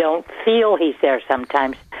if we don't feel he's there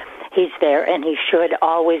sometimes. He's there, and he should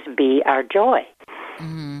always be our joy.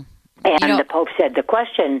 Mm-hmm. And the Pope said the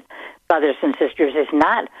question, brothers and sisters, is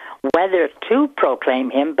not whether to proclaim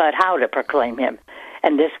him, but how to proclaim him.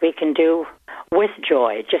 And this we can do with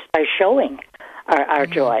joy, just by showing our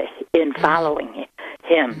joy in following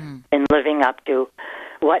him and living up to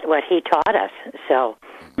what he taught us. So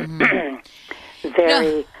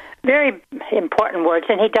very important words.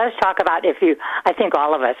 And he does talk about, I think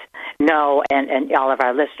all of us know, and all of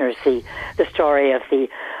our listeners see the story of the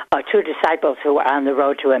 2 disciples who were on the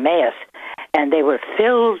road to Emmaus, and they were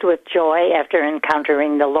filled with joy after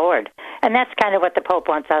encountering the Lord. And that's kind of what the Pope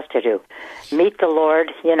wants us to do. Meet the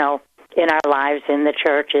Lord, in our lives, in the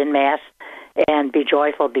church, in Mass, and be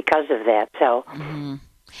joyful because of that. So...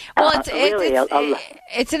 Well,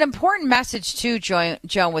 it's an important message, too, Joan,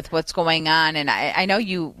 with what's going on. And I know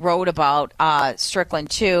you wrote about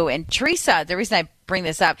Strickland, too. And Teresa, the reason I bring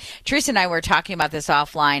this up, Teresa and I were talking about this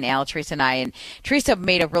offline, Teresa and I, and Teresa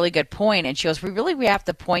made a really good point, and she goes, we have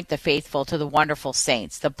to point the faithful to the wonderful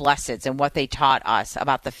saints, the blesseds, and what they taught us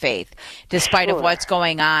about the faith, despite of what's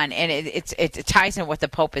going on. And it ties in what the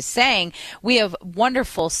Pope is saying. We have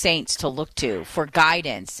wonderful saints to look to for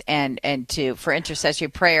guidance and for intercessory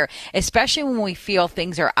prayer, especially when we feel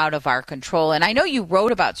things are out of our control. And I know you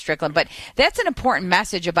wrote about Strickland, but that's an important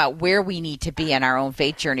message about where we need to be in our own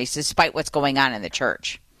faith journeys, despite what's going on in the church.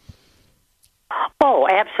 Oh,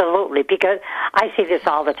 absolutely, because I see this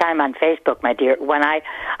all the time on Facebook, my dear. When I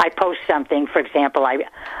post something, for example,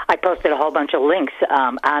 I posted a whole bunch of links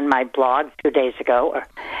on my blog 2 days ago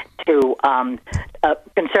to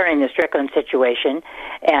concerning the Strickland situation.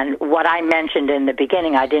 And what I mentioned in the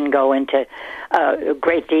beginning, I didn't go into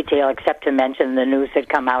great detail except to mention the news had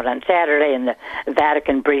come out on Saturday, and the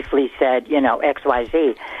Vatican briefly said, X, Y,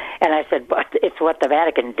 Z. And I said, but it's what the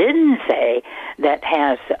Vatican didn't say that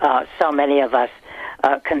has so many of us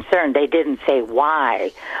concerned. They didn't say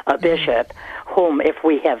why a bishop, whom if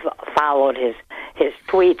we have followed his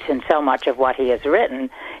tweets and so much of what he has written,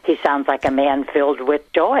 he sounds like a man filled with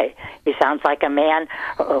joy. He sounds like a man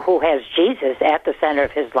who has Jesus at the center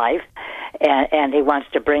of his life, and he wants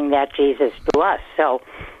to bring that Jesus to us. So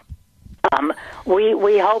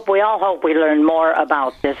we all hope we learn more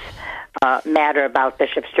about this matter about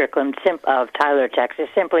Bishop Strickland of Tyler, Texas,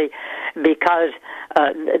 simply because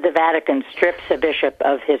the Vatican strips a bishop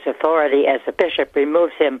of his authority as a bishop,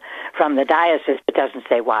 removes him from the diocese, but doesn't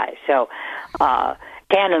say why. So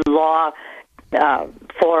canon law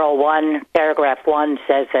 401, paragraph 1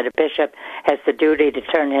 says that a bishop has the duty to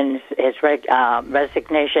turn in his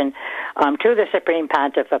resignation to the Supreme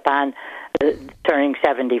Pontiff upon turning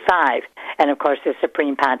 75. And, of course, the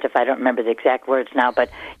Supreme Pontiff, I don't remember the exact words now, but,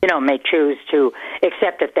 may choose to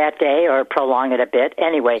accept it that day or prolong it a bit.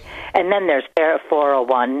 Anyway, and then there's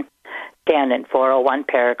canon 401,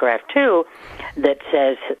 paragraph 2, that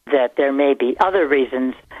says that there may be other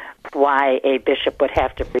reasons why a bishop would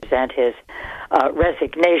have to present his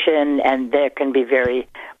resignation, and there can be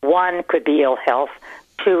one could be ill health,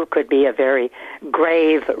 2 could be a very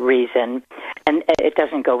grave reason, and it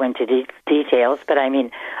doesn't go into details, but I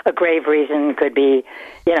mean, a grave reason could be,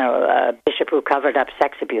 a bishop who covered up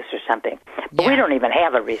sex abuse or something. But we don't even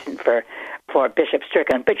have a reason for Bishop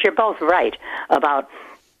Strickland. But you're both right about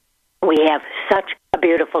we have such a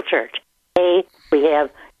beautiful church. We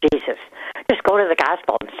have Jesus. Just go to the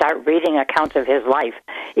gospel and start reading accounts of his life,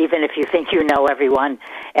 even if you think you know everyone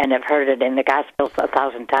and have heard it in the Gospels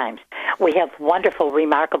 1,000 times. We have wonderful,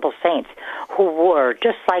 remarkable saints who were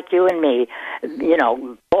just like you and me,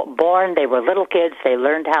 born, they were little kids, they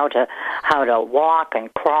learned how to walk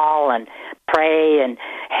and crawl and pray, and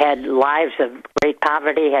had lives of great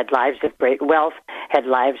poverty, had lives of great wealth, had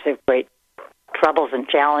lives of great troubles and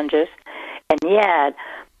challenges. And yet,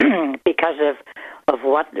 because of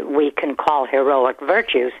what we can call heroic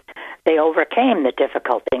virtues, they overcame the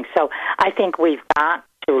difficult things. So I think we've got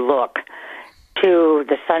to look to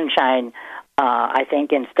the sunshine, I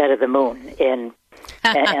think, instead of the moon and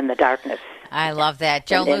the darkness. I love that.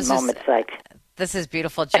 Joan Lewis. Moments like this is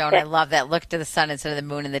beautiful, Joan. I love that. Look to the sun instead of the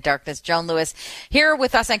moon and the darkness. Joan Lewis here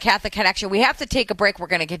with us on Catholic Connection. We have to take a break. We're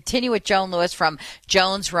going to continue with Joan Lewis from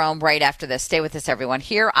Joan's Rome right after this. Stay with us, everyone,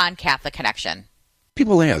 here on Catholic Connection.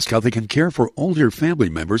 People ask how they can care for older family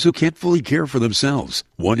members who can't fully care for themselves.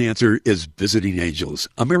 One answer is Visiting Angels,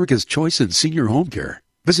 America's choice in senior home care.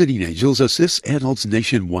 Visiting Angels assists adults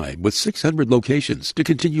nationwide with 600 locations to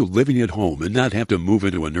continue living at home and not have to move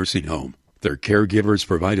into a nursing home. Their caregivers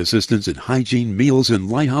provide assistance in hygiene, meals, and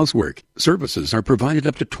light housework. Services are provided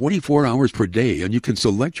up to 24 hours per day, and you can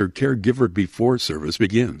select your caregiver before service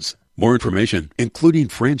begins. More information, including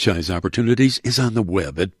franchise opportunities, is on the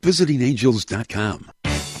web at visitingangels.com.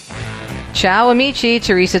 Ciao amici,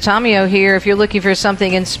 Teresa Tomeo here. If you're looking for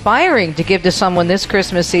something inspiring to give to someone this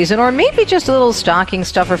Christmas season, or maybe just a little stocking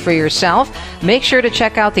stuffer for yourself, make sure to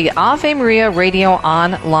check out the Ave Maria Radio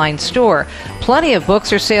online store. Plenty of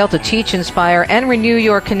books are sale to teach, inspire, and renew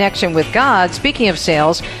your connection with God. Speaking of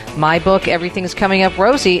sales, my book, Everything's Coming Up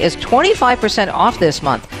Rosie, is 25% off this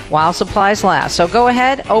month while supplies last. So go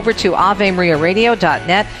ahead over to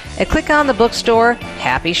AveMariaRadio.net and click on the bookstore.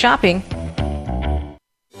 Happy shopping.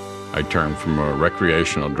 I turned from a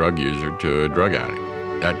recreational drug user to a drug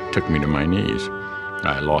addict. That took me to my knees.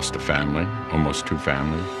 I lost a family, almost 2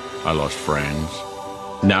 families. I lost friends.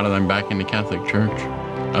 Now that I'm back in the Catholic Church,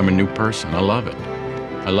 I'm a new person. I love it.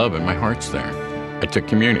 I love it. My heart's there. I took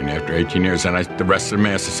communion after 18 years, and the rest of the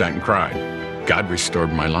Mass I sat and cried. God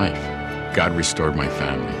restored my life. God restored my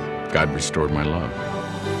family. God restored my love.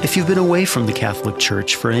 If you've been away from the Catholic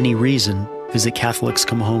Church for any reason, visit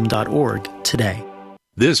CatholicsComeHome.org today.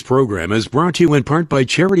 This program is brought to you in part by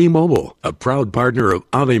Charity Mobile, a proud partner of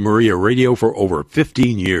Ave Maria Radio for over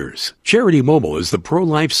 15 years. Charity Mobile is the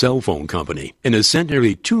pro-life cell phone company and has sent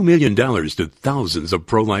nearly $2 million to thousands of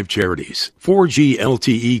pro-life charities. 4G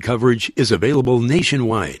LTE coverage is available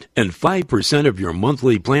nationwide, and 5% of your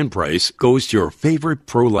monthly plan price goes to your favorite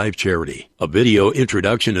pro-life charity. A video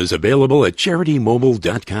introduction is available at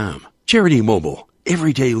CharityMobile.com. Charity Mobile,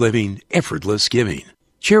 everyday living, effortless giving.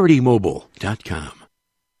 CharityMobile.com.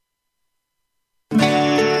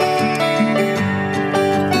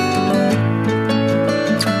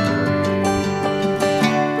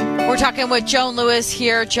 Talking with Joan Lewis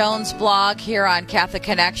here, Joan's blog here on Catholic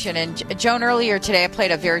Connection. And Joan, earlier today I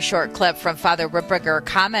played a very short clip from Father Ripperger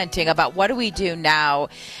commenting about what do we do now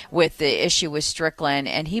with the issue with Strickland.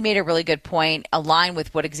 And he made a really good point, aligned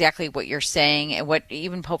with exactly what you're saying and what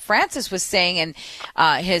even Pope Francis was saying and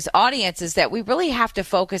his audience, is that we really have to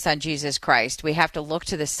focus on Jesus Christ. We have to look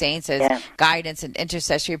to the saints as guidance and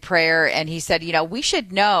intercessory prayer. And he said, we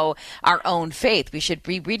should know our own faith. We should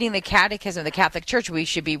be reading the Catechism of the Catholic Church. We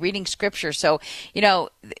should be reading Scripture. So,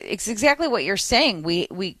 it's exactly what you're saying.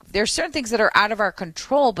 There's certain things that are out of our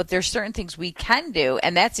control, but there's certain things we can do,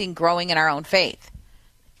 and that's in growing in our own faith.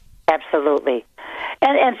 Absolutely.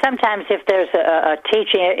 And sometimes if there's a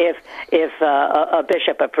teaching, if a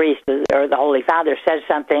bishop, a priest, or the Holy Father says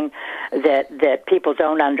something that people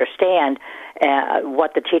don't understand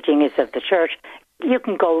what the teaching is of the Church, you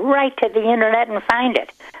can go right to the internet and find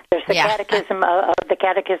it. There's the Catechism of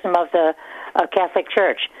the Catholic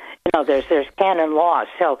Church. There's canon laws.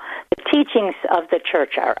 So the teachings of the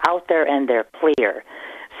Church are out there and they're clear.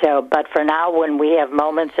 So, but for now, when we have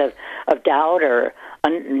moments of doubt or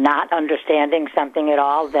not understanding something at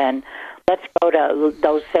all, then let's go to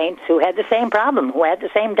those saints who had the same problem, who had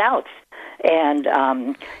the same doubts, and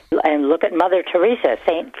look at Mother Teresa,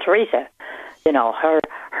 Saint Teresa.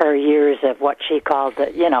 Her years of what she called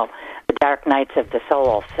the dark nights of the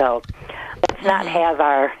soul. So let's not have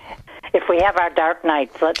if we have our dark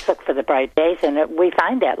nights, let's look for the bright days, and we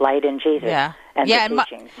find that light in Jesus and the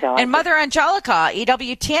teachings. And Mother Angelica,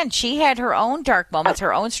 EWTN, she had her own dark moments,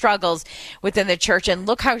 her own struggles within the Church, and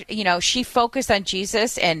look how, she focused on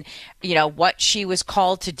Jesus and, what she was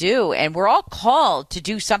called to do, and we're all called to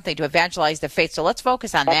do something to evangelize the faith, so let's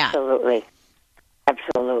focus on that. Absolutely.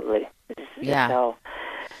 Yeah. So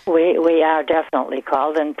we are definitely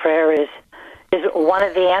called, and prayer is one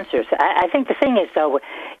of the answers. I think the thing is, though,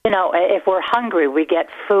 if we're hungry, we get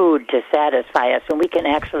food to satisfy us, and we can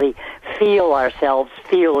actually feel ourselves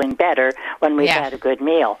feeling better when we've had a good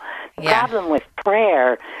meal. The problem with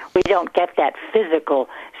prayer, we don't get that physical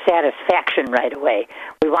satisfaction right away.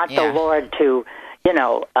 We want the Lord to,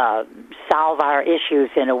 solve our issues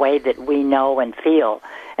in a way that we know and feel.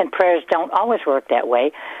 And prayers don't always work that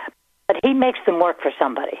way, but He makes them work for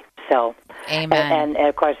somebody. So, Amen. And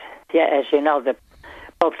of course, as you know, the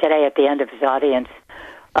Pope today at the end of his audience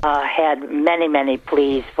had many, many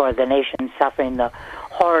pleas for the nation suffering the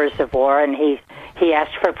horrors of war, and he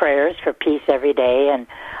asked for prayers for peace every day, and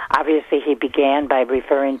obviously he began by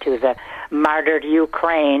referring to the martyred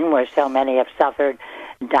Ukraine, where so many have suffered,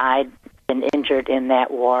 died, and injured in that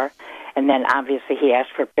war, and then obviously he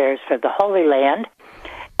asked for prayers for the Holy Land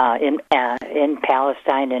in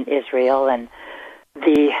Palestine and Israel, and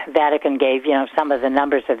the Vatican gave, some of the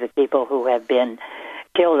numbers of the people who have been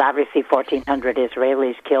killed. Obviously, 1,400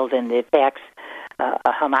 Israelis killed in the attacks,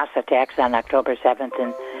 Hamas attacks on October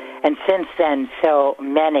 7th, and since then, so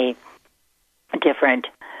many different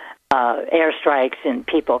airstrikes and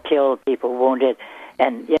people killed, people wounded,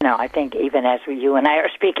 and I think even as you and I are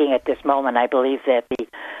speaking at this moment, I believe that the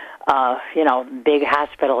big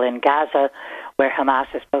hospital in Gaza, where Hamas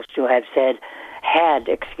is supposed to have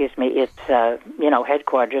its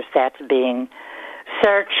headquarters, that's being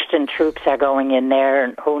searched, and troops are going in there,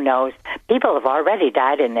 and who knows? People have already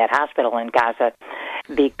died in that hospital in Gaza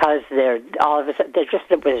because there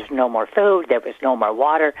was no more food, there was no more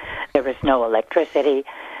water, there was no electricity,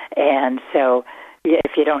 and so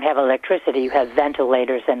if you don't have electricity, you have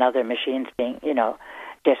ventilators and other machines being,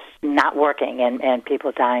 just not working, and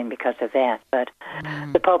people dying because of that. But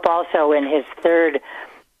the Pope also, in his third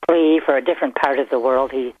plea for a different part of the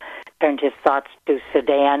world, he turned his thoughts to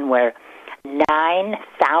Sudan, where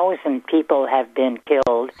 9,000 people have been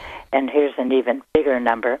killed, and here's an even bigger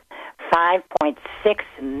number, 5.6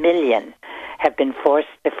 million have been forced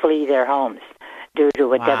to flee their homes due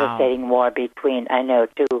to a devastating war between,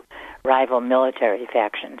 two rival military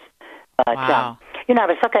factions. But, I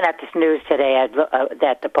was looking at this news today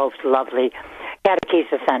that the Pope's lovely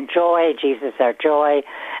Catechesis on joy, Jesus our joy,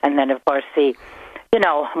 and then, of course, the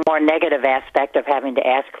more negative aspect of having to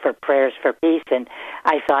ask for prayers for peace. And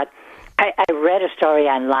I thought, I read a story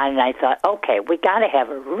online, and I thought, okay, we got to have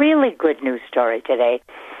a really good news story today.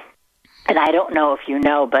 And I don't know if you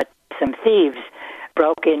know, but some thieves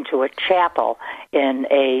broke into a chapel in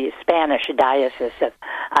a Spanish diocese of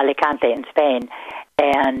Alicante in Spain,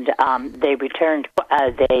 and they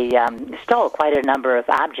stole quite a number of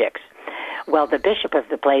objects. Well, the bishop of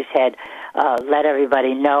the place had let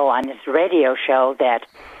everybody know on his radio show that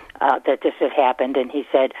this had happened, and he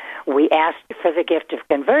said, we asked for the gift of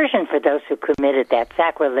conversion for those who committed that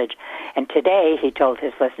sacrilege, and today, he told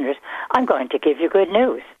his listeners, I'm going to give you good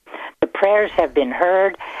news. The prayers have been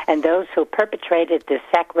heard, and those who perpetrated this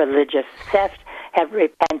sacrilegious theft have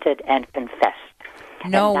repented and confessed.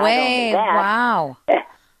 No way. Wow.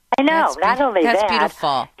 I know. Not only that. That's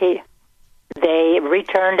beautiful. They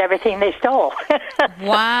returned everything they stole.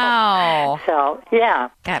 Wow. So, yeah.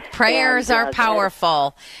 God, prayers are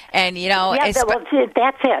powerful. And, you know... Yeah, that's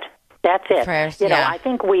it. That's it. Prayers, you know, I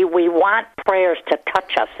think we want prayers to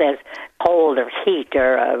touch us as cold or heat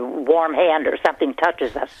or a warm hand or something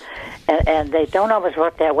touches us. And they don't always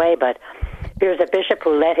work that way, but here's a bishop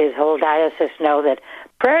who let his whole diocese know that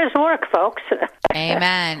prayers work, folks.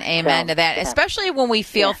 Amen. Amen to that. Yeah. Especially when we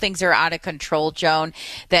feel things are out of control, Joan,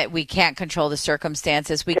 that we can't control the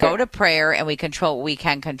circumstances. We go to prayer and we control what we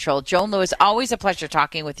can control. Joan Lewis, always a pleasure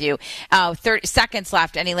talking with you. 30 seconds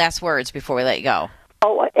left. Any last words before we let you go?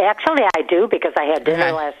 Oh, actually, I do, because I had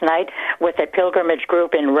dinner last night with a pilgrimage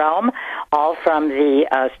group in Rome, all from the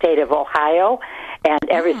state of Ohio, and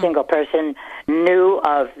every single person knew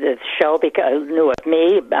of the show, because knew of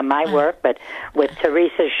me, my work, but with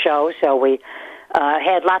Teresa's show. So we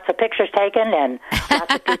had lots of pictures taken, and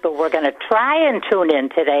lots of people were going to try and tune in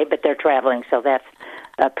today, but they're traveling, so that's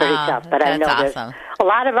pretty tough. But I know there's a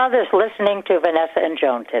lot of others listening to Vanessa and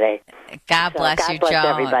Joan today. God bless you, Joan.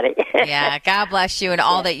 Everybody. Yeah, God bless you and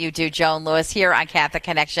all that you do, Joan Lewis, here on Catholic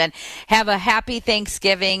Connection. Have a happy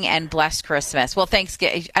Thanksgiving and blessed Christmas. Well,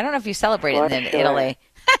 Thanksgiving, I don't know if you celebrate it in Italy.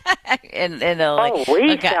 in Italy. Oh,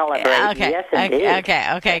 we celebrate. Yes, indeed.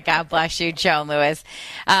 Okay. God bless you, Joan Lewis.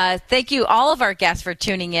 Thank you, all of our guests, for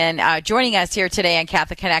tuning in, joining us here today on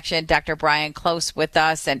Catholic Connection. Dr. Brian Clowes with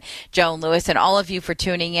us, and Joan Lewis, and all of you for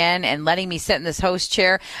tuning in and letting me sit in this host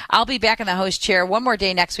chair. I'll be back in the host chair one more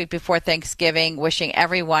day next week before Thanksgiving. Wishing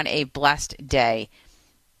everyone a blessed day.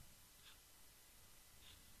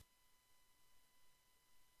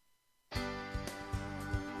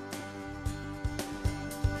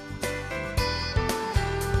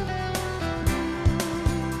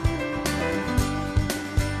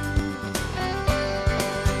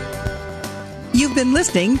 You've been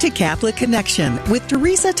listening to Catholic Connection with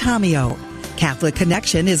Teresa Tomeo. Catholic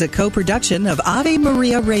Connection is a co-production of Ave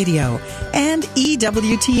Maria Radio and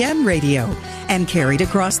EWTN Radio, and carried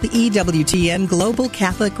across the EWTN Global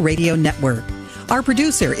Catholic Radio Network. Our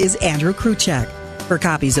producer is Andrew Kruchek. For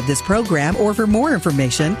copies of this program or for more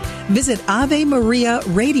information, visit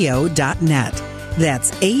AveMariaRadio.net.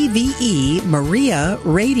 That's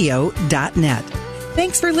AVEMariaRadio.net.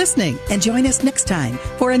 Thanks for listening, and join us next time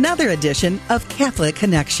for another edition of Catholic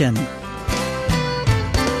Connection.